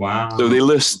 Wow. So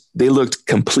they looked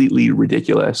completely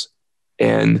ridiculous.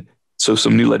 And so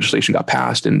some new legislation got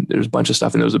passed and there's a bunch of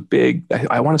stuff. And there was a big,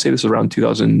 I want to say this was around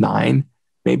 2009.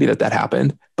 maybe that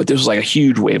happened, but there was like a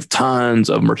huge wave. Tons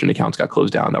of merchant accounts got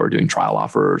closed down that were doing trial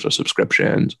offers or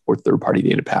subscriptions or third-party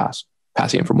data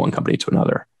passing it from one company to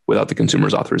another without the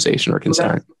consumer's authorization or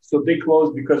consent. So they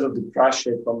closed because of the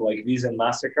pressure from like Visa and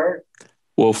MasterCard?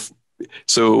 Well,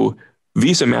 so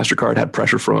Visa and MasterCard had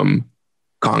pressure from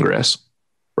Congress,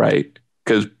 right?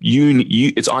 Because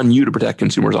it's on you to protect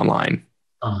consumers online.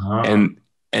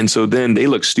 And so then they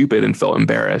looked stupid and felt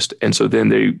embarrassed. And so then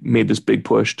they made this big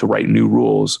push to write new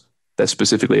rules that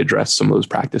specifically address some of those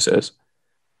practices.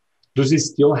 Does it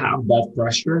still have that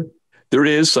pressure? There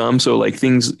is some. So like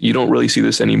things, you don't really see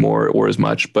this anymore or as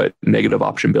much, but negative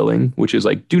option billing, which is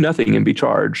like do nothing and be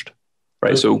charged,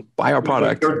 right? So buy our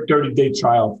product. 30-day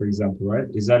trial, for example, right?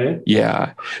 Is that it?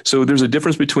 Yeah. So there's a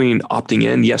difference between opting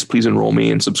in, yes, please enroll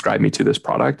me and subscribe me to this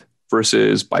product,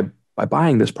 versus by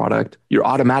buying this product, you're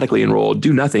automatically enrolled,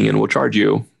 do nothing, and we'll charge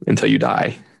you until you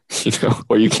die,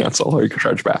 or you cancel or you can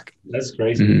charge back. That's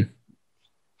crazy.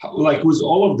 Like with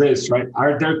all of this, right?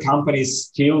 Are there companies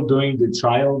still doing the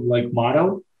trial like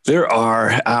model? There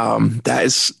are. So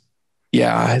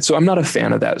I'm not a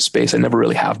fan of that space. I never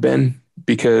really have been,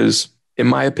 because in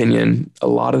my opinion, a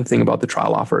lot of the thing about the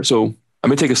trial offer. So I'm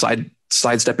going to take a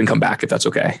sidestep and come back if that's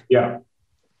okay. Yeah.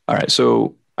 All right.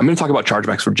 So I'm going to talk about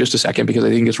chargebacks for just a second, because I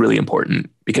think it's really important,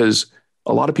 because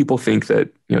a lot of people think that,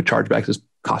 chargebacks is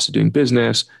cost of doing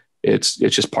business. It's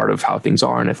just part of how things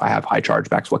are. And if I have high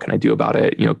chargebacks, what can I do about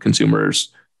it?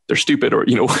 Consumers, they're stupid or,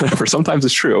 whatever. Sometimes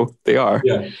it's true. They are.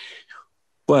 Yeah.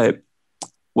 But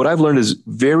what I've learned is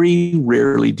very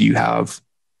rarely do you have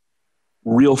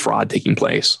real fraud taking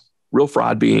place. Real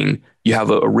fraud being you have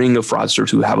a ring of fraudsters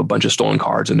who have a bunch of stolen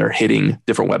cards and they're hitting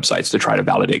different websites to try to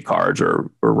validate cards or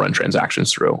run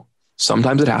transactions through.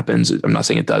 Sometimes it happens. I'm not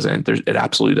saying it doesn't. It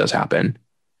absolutely does happen.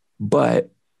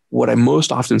 But what I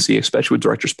most often see, especially with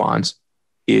direct response,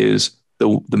 is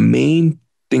the main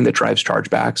thing that drives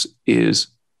chargebacks is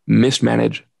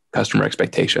mismanaged customer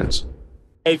expectations.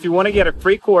 If you want to get a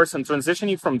free course on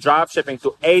transitioning from dropshipping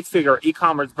to 8-figure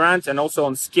e-commerce brands and also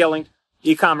on scaling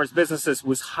e-commerce businesses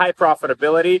with high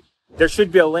profitability, there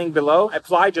should be a link below.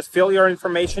 Apply, just fill your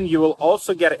information. You will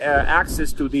also get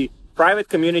access to the private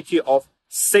community of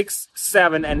 6,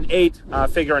 7, and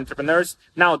 8-figure entrepreneurs.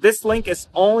 Now, this link is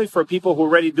only for people who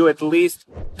already do at least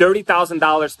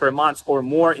 $30,000 per month or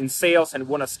more in sales and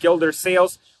want to scale their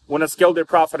sales, want to scale their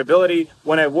profitability,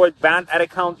 want to avoid banned ad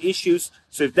account issues.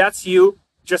 So if that's you,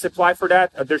 just apply for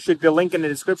that. There should be a link in the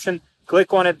description.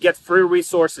 Click on it, get free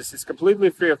resources. It's completely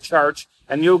free of charge,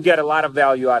 and you'll get a lot of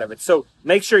value out of it. So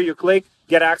make sure you click,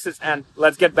 get access, and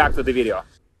let's get back to the video.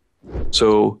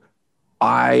 So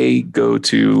I go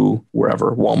to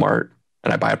wherever, Walmart,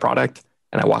 and I buy a product,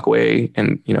 and I walk away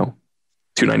and,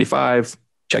 $295,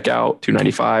 check out,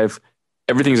 $295.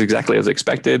 Everything's exactly as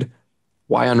expected.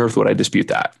 Why on earth would I dispute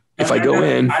that? If I go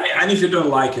in... And if you don't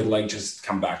like it, just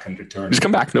come back and return. Just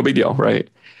come back, no big deal, right?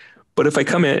 But if I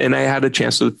come in and I had a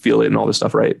chance to feel it and all this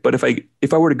stuff, right? But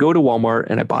if I were to go to Walmart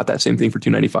and I bought that same thing for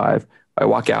 $295, I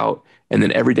walk out and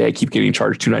then every day I keep getting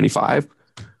charged $295,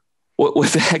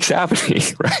 what the heck's happening,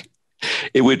 right?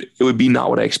 It would be not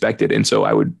what I expected. And so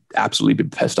I would absolutely be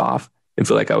pissed off and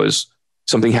feel like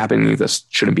something happening that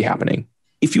shouldn't be happening.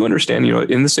 If you understand,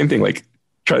 in the same thing, like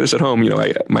try this at home,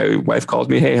 my wife calls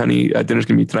me, hey, honey, dinner's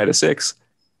going to be tonight at 6.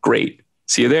 Great.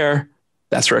 See you there.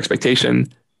 That's her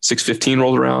expectation. 6:15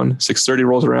 rolls around, 6:30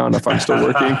 rolls around. If I'm still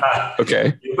working,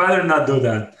 okay. You better not do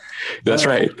that. That's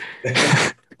right.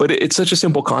 But it's such a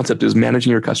simple concept, is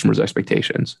managing your customers'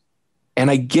 expectations.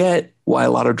 And I get why a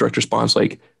lot of direct response,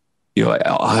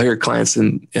 I'll hire clients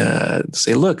and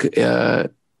say, look,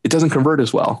 it doesn't convert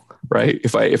as well, right?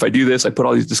 If I do this, I put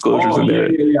all these disclosures in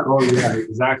there. Yeah. Oh, yeah,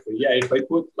 exactly. Yeah, if I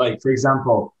put for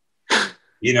example,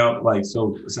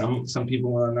 so some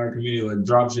people in our community like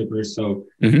drop shippers, so.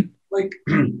 Mm-hmm.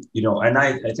 And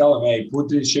I tell them, hey, put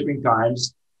the shipping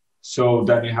times so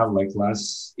then you have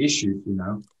less issues,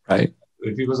 Right.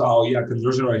 If people say, oh yeah,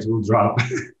 conversion rates will drop.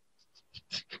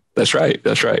 That's right.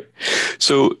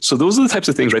 So those are the types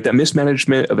of things, right? That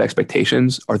mismanagement of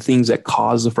expectations are things that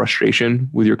cause the frustration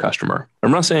with your customer.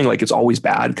 I'm not saying it's always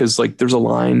bad, because there's a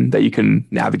line that you can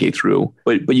navigate through,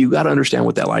 but you got to understand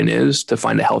what that line is to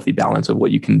find a healthy balance of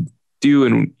what you can do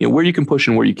and where you can push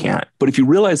and where you can't. But if you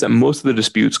realize that most of the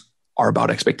disputes are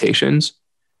about expectations,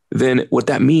 then what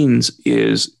that means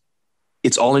is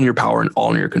it's all in your power and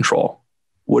all in your control.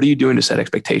 What are you doing to set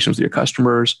expectations with your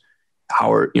customers?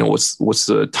 How are, what's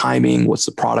the timing? What's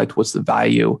the product? What's the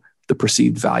value, the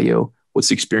perceived value? What's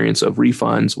the experience of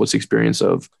refunds? What's the experience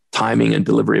of timing and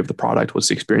delivery of the product? What's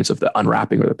the experience of the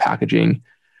unwrapping or the packaging?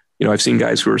 I've seen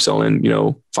guys who are selling,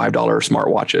 $5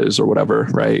 smartwatches or whatever,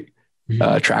 right?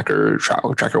 tracker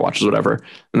watches, whatever,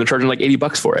 and they're charging like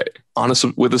 $80 for it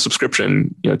with a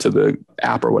subscription, to the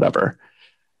app or whatever.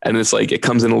 And it's like, it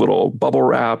comes in a little bubble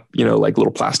wrap, like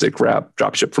little plastic wrap,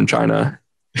 drop ship from China,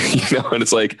 and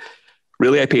it's like,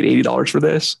 really, I paid $80 for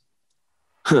this?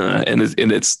 And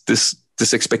it's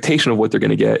this expectation of what they're going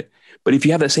to get. But if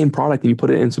you have that same product and you put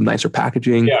it in some nicer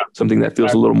packaging, something that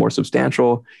feels a little more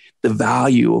substantial, the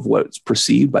value of what's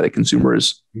perceived by the consumer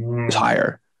is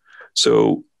higher.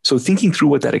 So thinking through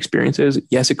what that experience is,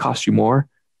 yes, it costs you more,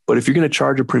 but if you're going to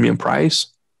charge a premium price,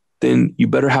 then you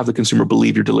better have the consumer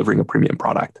believe you're delivering a premium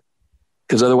product.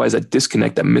 Because otherwise that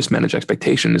disconnect, that mismanaged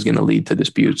expectation is going to lead to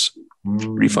disputes,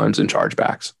 refunds, and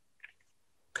chargebacks.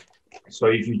 So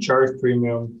if you charge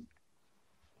premium,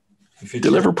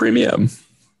 deliver premium.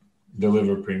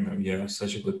 Deliver premium. Yeah,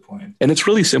 such a good point. And it's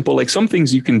really simple. Like some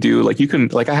things you can do, like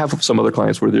I have some other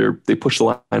clients where they push the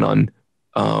line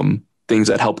on things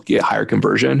that help get higher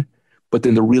conversion, but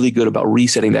then they're really good about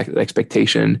resetting that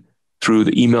expectation through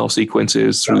the email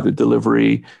sequences, through the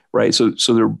delivery, right? So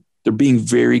they're being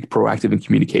very proactive in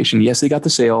communication. Yes, they got the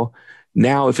sale.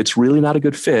 Now, if it's really not a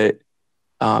good fit,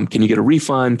 can you get a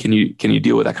refund? Can you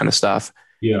deal with that kind of stuff?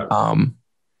 Yeah.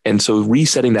 And so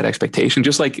resetting that expectation,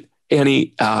 just like, hey,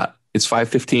 honey, it's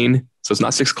 5:15, so it's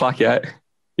not 6 o'clock yet.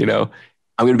 I'm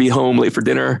going to be home late for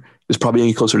dinner. It's probably going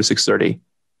to get closer to 6:30.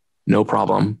 No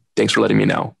problem. Thanks for letting me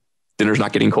know. Dinner's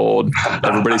not getting cold.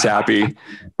 Everybody's happy,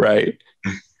 right?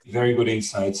 Very good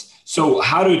insights. So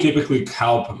how do you typically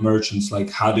help merchants? Like,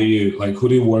 who do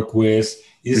you work with?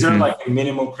 Is there like a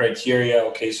minimum criteria?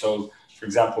 Okay, so for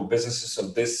example, businesses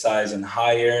of this size and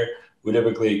higher, we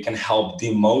typically can help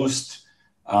the most,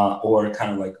 or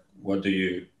kind of like, what do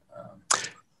you?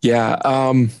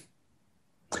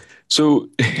 So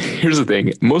here's the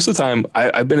thing. Most of the time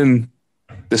I've been in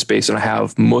this space and I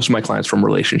have most of my clients from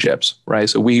relationships, right?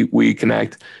 So we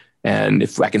connect, and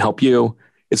if I can help you,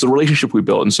 it's a relationship we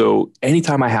built. And so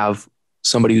anytime I have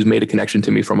somebody who's made a connection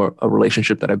to me from a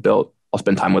relationship that I built, I'll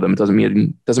spend time with them.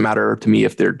 It doesn't matter to me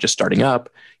if they're just starting up,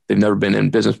 they've never been in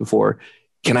business before.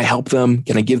 Can I help them?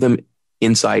 Can I give them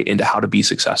insight into how to be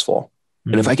successful?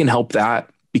 And if I can help that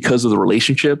because of the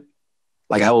relationship,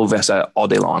 like I will invest that all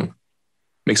day long.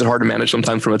 Makes it hard to manage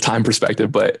sometimes from a time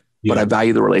perspective, but I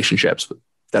value the relationships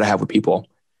that I have with people.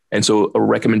 And so a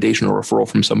recommendation or referral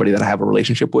from somebody that I have a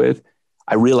relationship with,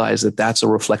 I realize that that's a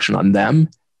reflection on them.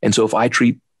 And so if I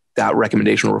treat that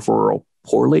recommendation or referral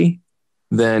poorly,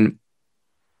 then,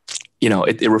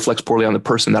 it reflects poorly on the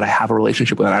person that I have a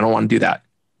relationship with. And I don't want to do that.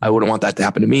 I wouldn't want that to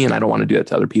happen to me, and I don't want to do that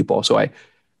to other people. So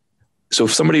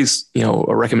if somebody's,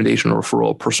 a recommendation or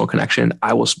referral, personal connection,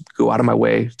 I will go out of my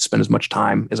way, spend as much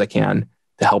time as I can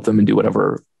to help them and do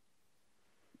however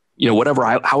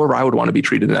I would want to be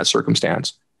treated in that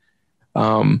circumstance.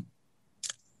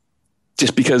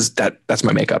 Just because that's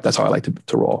my makeup. That's how I like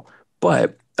to roll.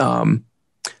 But, who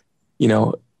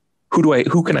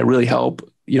can I really help,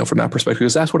 from that perspective?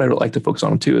 Because that's what I like to focus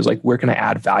on too, is like, where can I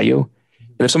add value?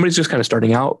 And if somebody's just kind of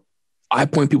starting out, I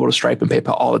point people to Stripe and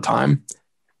PayPal all the time.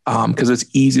 Because it's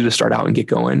easy to start out and get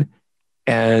going.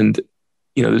 And,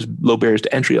 there's low barriers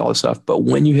to entry, all this stuff. But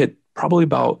when you hit probably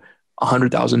about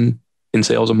 100,000 in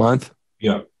sales a month,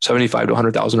 75 to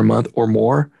 100,000 a month or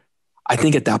more, I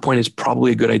think at that point, it's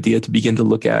probably a good idea to begin to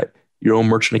look at your own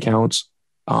merchant accounts,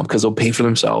 because they'll pay for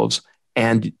themselves,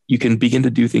 and you can begin to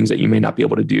do things that you may not be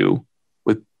able to do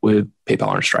with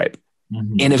PayPal or Stripe.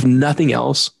 Mm-hmm. And if nothing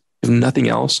else, you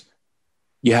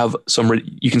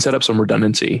can set up some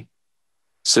redundancy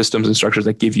systems and structures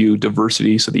that give you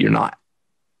diversity so that you're not,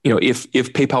 if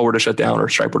PayPal were to shut down or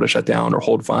Stripe were to shut down or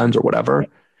hold funds or whatever,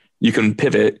 you can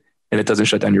pivot and it doesn't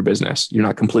shut down your business. You're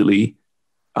not completely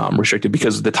restricted,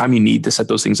 because the time you need to set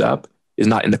those things up is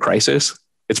not in the crisis.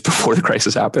 It's before the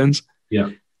crisis happens. Yeah.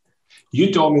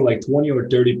 You told me like 20 or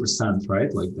 30%,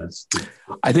 right? Like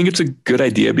I think it's a good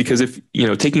idea, because if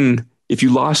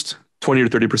you lost 20 or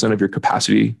 30% of your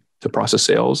capacity to process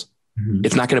sales, mm-hmm.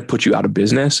 it's not going to put you out of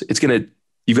business.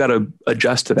 You've got to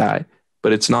adjust to that,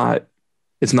 but it's not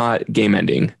game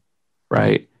ending.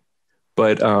 Right.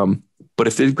 But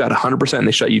if they've got 100% and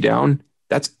they shut you down,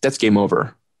 that's game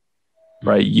over.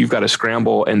 Right. You've got to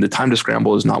scramble, and the time to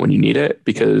scramble is not when you need it,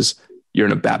 because you're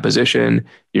in a bad position.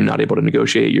 You're not able to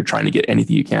negotiate. You're trying to get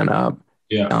anything you can up.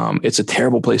 Yeah. It's a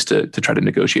terrible place to try to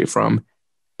negotiate from.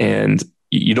 And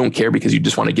you don't care, because you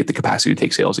just want to get the capacity to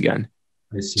take sales again.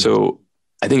 I see. So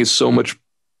I think it's so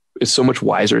much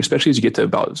wiser, especially as you get to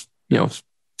about,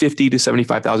 50 to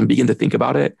 75,000, begin to think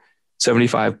about it,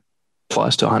 75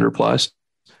 plus to 100 plus.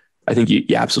 I think you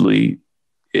absolutely,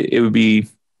 it would be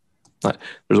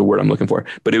there's a word I'm looking for,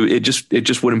 but it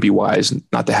just wouldn't be wise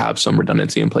not to have some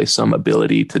redundancy in place, some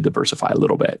ability to diversify a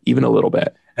little bit, even a little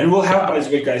bit. And we'll have, by the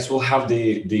way, guys, we'll have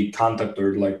the contact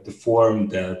or like the form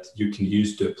that you can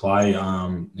use to apply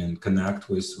and connect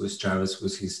with Travis,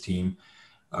 with his team.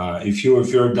 If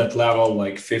you're at that level,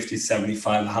 like 50,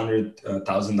 75,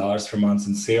 $100,000 per month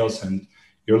in sales, and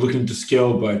you're looking to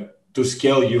scale, but to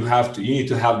scale, you need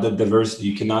to have the diversity.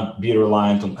 You cannot be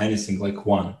reliant on anything like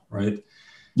one, right?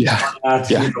 Yeah.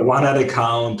 One ad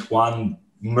account, one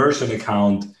merchant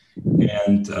account,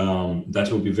 and that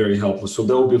will be very helpful. So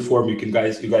there will be a form you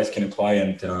guys can apply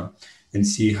and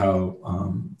see how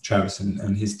Travis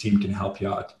and his team can help you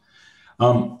out.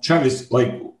 Travis,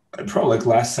 probably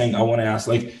last thing I want to ask,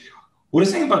 what do you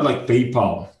think about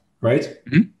PayPal, right?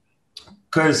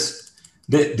 Because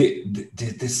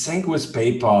the thing with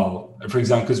PayPal, for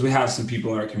example, because we have some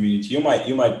people in our community, you might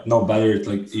know better,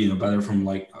 better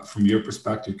from your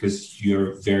perspective, because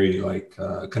you're very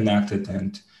connected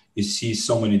and you see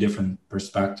so many different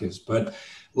perspectives. But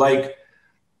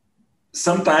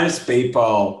sometimes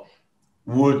PayPal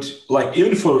would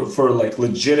even for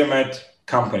legitimate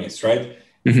companies, right?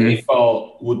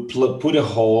 PayPal would put a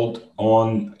hold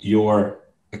on your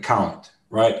account,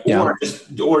 right? Yeah.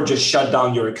 Or just shut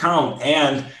down your account.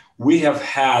 And we have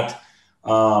had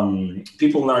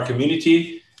people in our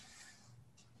community,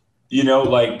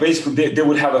 basically they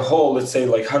would have a hold, let's say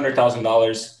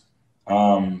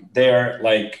 $100,000 there,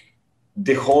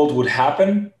 the hold would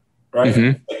happen,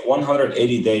 right?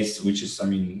 180 days, which is,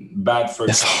 bad for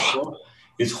people.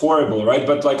 It's horrible, right?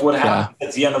 But what happens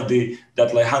at the end of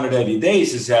that 180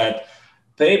 days is that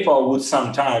PayPal would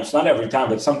sometimes, not every time,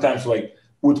 but sometimes would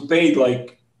pay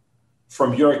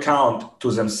from your account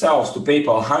to themselves, to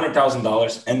PayPal,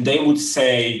 $100,000, and they would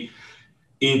say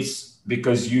it's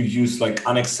because you use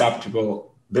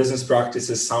unacceptable business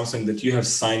practices, something that you have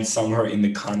signed somewhere in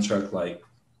the contract.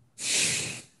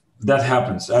 That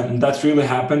happens, and that really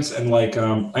happens. And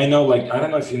I know, I don't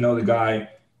know if you know the guy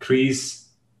Chris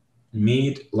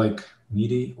Mead,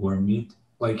 Meady or Mead,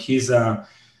 he's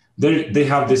they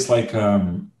have this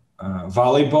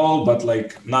volleyball, but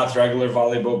not regular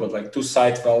volleyball, but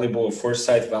 2-side volleyball or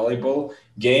 4-side volleyball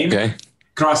game. Okay.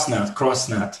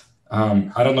 Crossnet.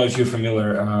 I don't know if you're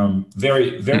familiar.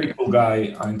 Very, very cool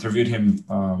guy. I interviewed him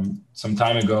some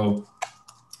time ago.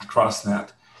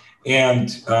 Crossnet.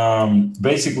 And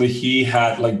basically he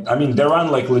had they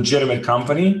run legitimate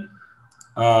company.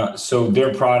 So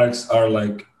their products are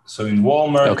so in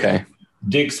Walmart, okay,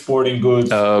 Dick's Sporting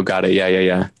Goods. Oh, got it.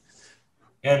 Yeah.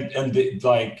 And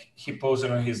he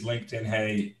posted on his LinkedIn,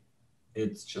 hey,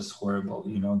 it's just horrible.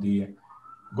 The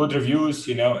good reviews,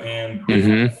 and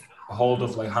a hold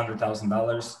of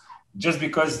 $100,000 just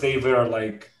because they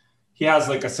were he has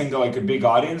a single, a big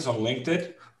audience on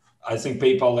LinkedIn. I think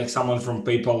PayPal, someone from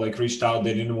PayPal, reached out.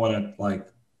 They didn't want to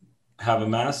have a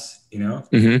mess,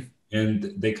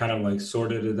 and they kind of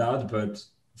sorted it out. But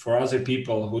for other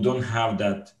people who don't have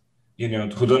that,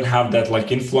 who don't have that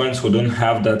influence, who don't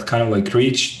have that kind of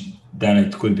reach, then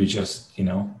it could be just,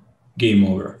 game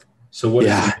over. So what do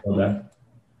you think about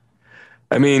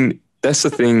that? That's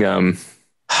the thing.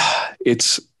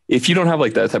 It's, if you don't have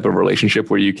that type of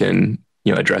relationship where you can,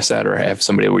 address that, or have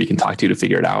somebody where you can talk to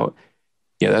figure it out,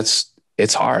 it's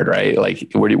hard, right?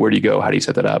 Where do you go? How do you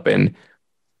set that up? And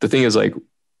the thing is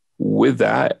with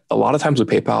that, a lot of times with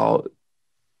PayPal,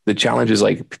 the challenge is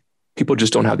people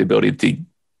just don't have the ability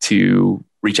to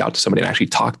reach out to somebody and actually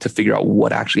talk to figure out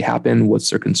what actually happened, what's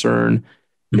their concern.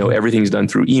 Everything's done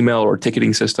through email or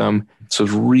ticketing system. So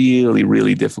it's really,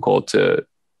 really difficult to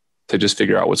just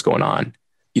figure out what's going on.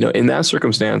 In that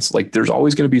circumstance, there's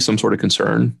always going to be some sort of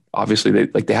concern. Obviously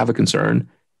they have a concern.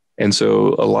 And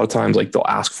so a lot of times, they'll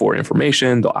ask for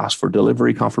information, they'll ask for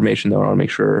delivery confirmation. They want to make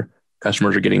sure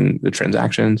customers are getting the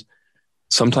transactions.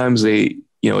 Sometimes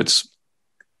it's,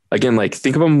 again,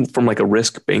 think of them from a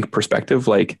risk bank perspective.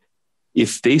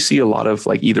 If they see a lot of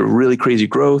either really crazy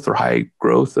growth or high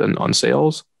growth on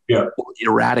sales, or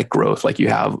erratic growth, you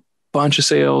have a bunch of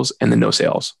sales and then no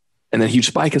sales, and then a huge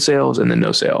spike of sales and then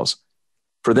no sales.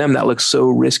 For them, that looks so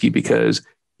risky, because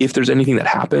if there's anything that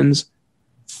happens,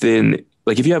 then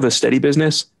if you have a steady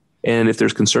business and if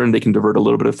there's concern, they can divert a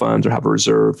little bit of funds or have a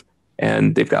reserve,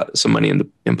 and they've got some money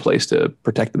in place to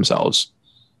protect themselves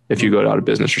if you go out of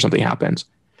business or something happens.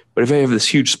 But if they have this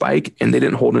huge spike and they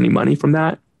didn't hold any money from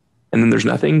that, and then there's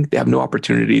nothing, they have no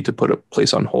opportunity to put a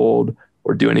place on hold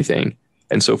or do anything.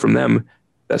 And so from them,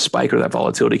 that spike or that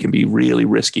volatility can be really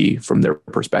risky from their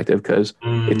perspective, because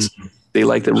they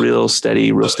like the real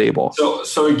steady, real stable.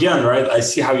 So again, right, I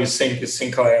see how you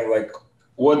think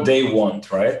what they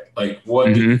want, right?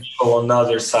 What the people on the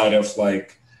other side of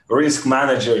risk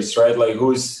managers, right? Like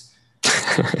who's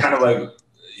kind of like,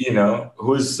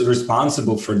 who's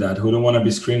responsible for that? Who don't want to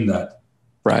be screamed at?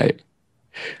 Right.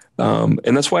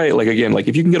 And that's why, like, again, like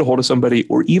if you can get a hold of somebody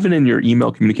or even in your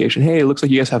email communication, hey, it looks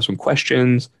like you guys have some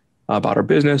questions about our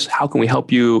business. How can we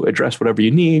help you address whatever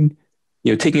you need?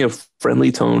 Taking a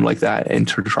friendly tone like that and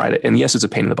to try to, and yes, it's a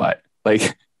pain in the butt.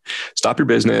 Like, stop your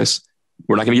business.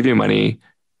 We're not going to give you money,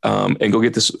 and go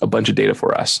get a bunch of data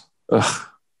for us.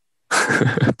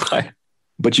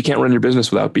 But you can't run your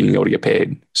business without being able to get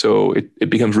paid. So it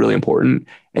becomes really important.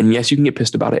 And yes, you can get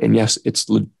pissed about it. And yes, it's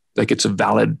a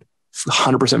valid,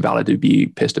 100% valid to be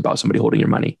pissed about somebody holding your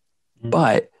money. Mm-hmm.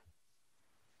 But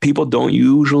people don't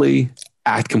usually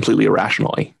act completely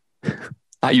irrationally.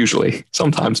 Not usually,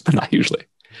 sometimes, but not usually.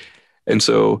 And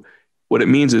so what it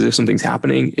means is if something's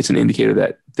happening, it's an indicator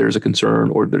that there's a concern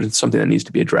or there's something that needs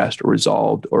to be addressed or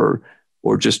resolved or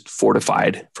just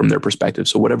fortified from their perspective.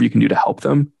 So whatever you can do to help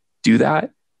them do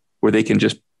that, where they can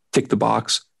just tick the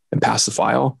box and pass the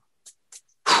file.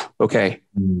 Okay.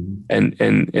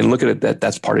 And look at it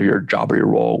that's part of your job or your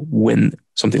role when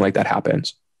something like that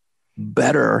happens.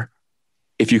 Better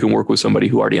if you can work with somebody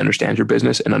who already understands your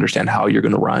business and understand how you're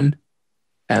going to run.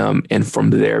 And from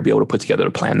there, be able to put together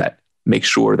a plan that makes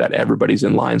sure that everybody's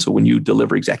in line. So when you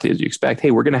deliver exactly as you expect, hey,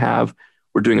 we're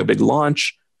doing a big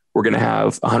launch. We're going to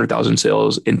have 100,000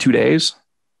 sales in 2 days.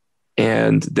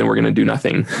 And then we're going to do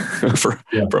nothing for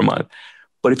a month.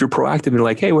 But if you're proactive and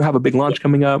like, hey, we have a big launch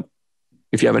coming up.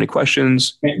 If you have any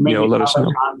questions, maybe let us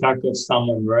know. Contact of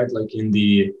someone, right? Like in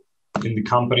the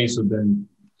company. So then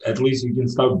at least you can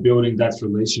start building that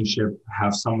relationship,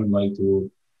 have someone like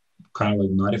to kind of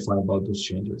like notify about those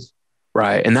changes.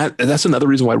 Right. And that's another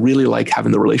reason why I really like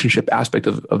having the relationship aspect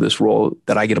of this role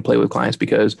that I get to play with clients,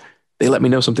 because they let me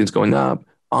know something's going on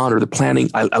or the planning.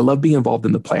 I love being involved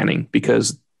in the planning,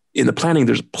 because in the planning,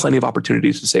 there's plenty of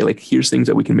opportunities to say, like, here's things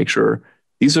that we can make sure.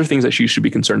 These are things that you should be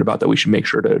concerned about that we should make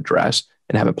sure to address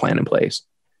and have a plan in place,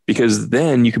 because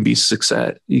then you can be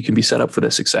set up for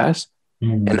the success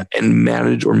and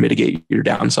manage or mitigate your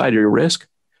downside or your risk.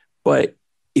 But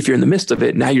if you're in the midst of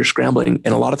it, now you're scrambling.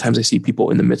 And a lot of times I see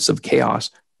people in the midst of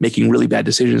chaos making really bad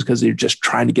decisions because they're just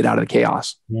trying to get out of the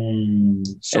chaos.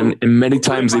 So and many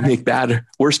times they make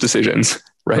worse decisions,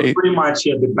 right? So pretty much,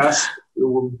 the best,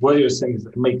 what you're saying is,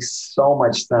 it makes so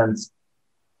much sense.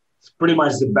 It's pretty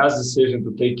much the best decision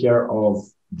to take care of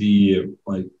the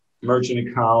merchant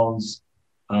accounts,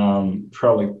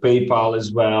 probably PayPal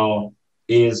as well,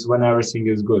 is when everything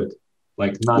is good.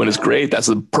 When it's great, that's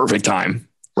the perfect time.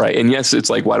 Right. And yes, it's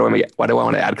like, why do I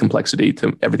want to add complexity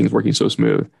to everything's working so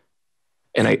smooth?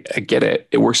 And I get it.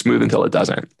 It works smooth until it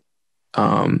doesn't.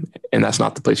 And that's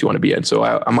not the place you want to be in. So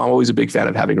I'm always a big fan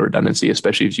of having a redundancy,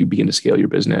 especially if you begin to scale your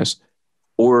business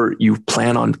or you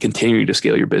plan on continuing to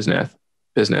scale your business.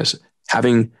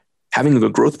 Having a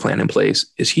growth plan in place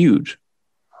is huge.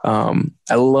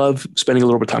 I love spending a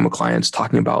little bit of time with clients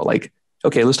talking about like,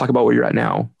 okay, let's talk about where you're at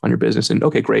now on your business. And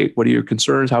okay, great. What are your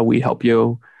concerns? How we help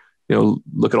you?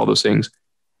 Look at all those things.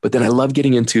 But then I love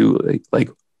getting into like,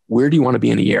 where do you want to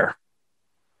be in a year?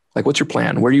 Like, what's your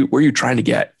plan? Where are you trying to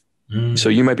get? So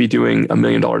you might be doing $1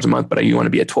 million a month, but you want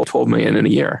to be at 12 million in a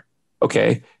year.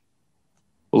 Okay.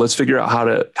 Well, let's figure out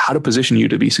how to position you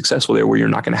to be successful there, where you're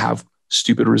not going to have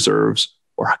stupid reserves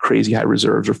or crazy high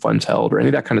reserves or funds held or any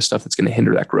of that kind of stuff that's going to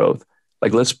hinder that growth.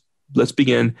 Like, let's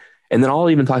begin. And then I'll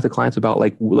even talk to clients about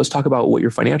like, let's talk about what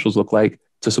your financials look like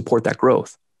to support that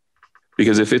growth.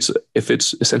 Because if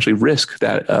it's essentially risk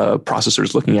that a processor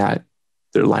is looking at,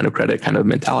 their line of credit kind of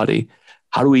mentality,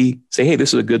 how do we say, hey,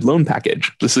 this is a good loan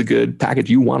package. This is a good package.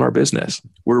 You want our business.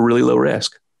 We're really low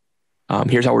risk.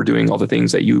 Here's how we're doing all the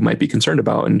things that you might be concerned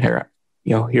about. And here,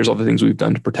 here's all the things we've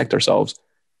done to protect ourselves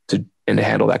to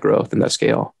handle that growth and that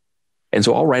scale. And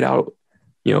so I'll write out,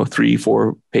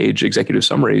 3-4 page executive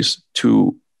summaries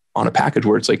on a package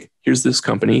where it's like, here's this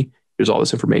company, here's all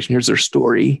this information, here's their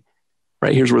story,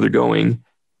 right? Here's where they're going.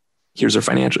 Here's their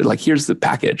financial, like, here's the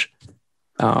package.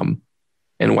 And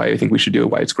why I think we should do it,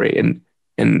 why it's great.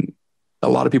 And a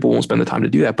lot of people won't spend the time to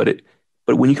do that, but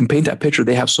when you can paint that picture,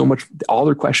 they have so much, all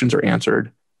their questions are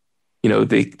answered.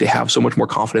 They have so much more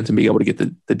confidence in being able to get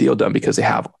the deal done because they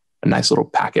have a nice little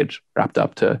package wrapped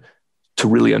up to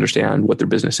really understand what their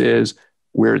business is,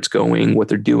 where it's going, what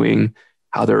they're doing,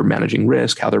 how they're managing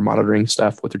risk, how they're monitoring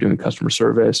stuff, what they're doing in customer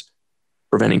service,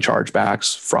 preventing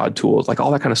chargebacks, fraud tools, like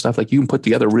all that kind of stuff. Like, you can put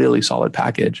together a really solid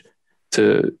package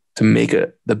to make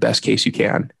it the best case you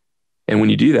can. And when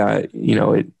you do that,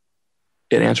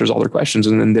 it answers all their questions,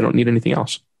 and then they don't need anything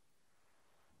else.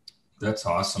 That's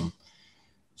awesome.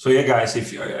 So yeah, guys,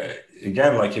 if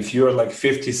again, like if you're like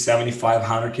 50, 75,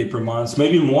 100K per month,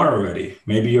 maybe more already,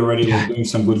 maybe you're already like doing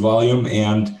some good volume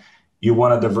and you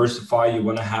want to diversify, you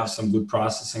want to have some good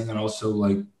processing and also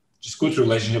like just good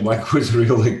relationship, like with a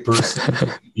real like person,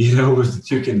 you know, that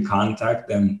you can contact,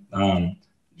 then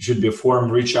should be a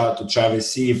forum, reach out to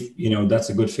Travis, see if, you know, that's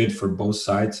a good fit for both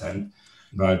sides.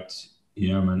 But,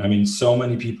 you know, man, I mean, so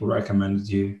many people recommended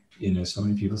you, you know, so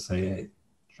many people say, hey,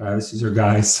 Travis is your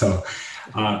guy. So,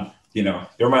 you know,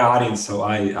 you're my audience. So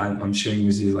I'm sharing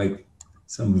with you like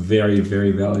some very,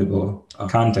 very valuable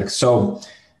context. So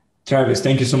Travis,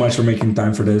 thank you so much for making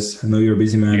time for this. I know you're a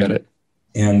busy man. You got it.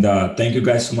 And thank you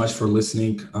guys so much for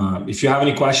listening. If you have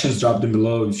any questions, drop them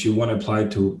below. If you want to apply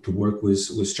to work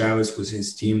with Travis, with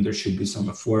his team, there should be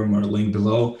some forum or a link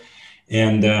below.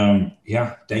 And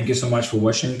yeah, thank you so much for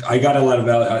watching. I got a lot of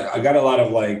value. I got a lot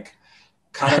of like,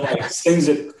 kind of like things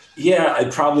that, yeah, I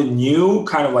probably knew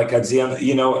kind of like at the end,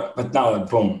 you know, but now like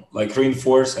boom, like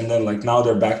reinforce. And then like now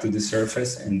they're back to the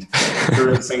surface and there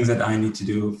are things that I need to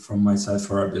do from my side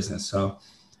for our business. So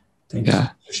thank you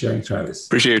for sharing, Travis.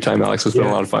 Appreciate your time, Alex. It's been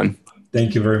a lot of fun.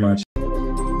 Thank you very much.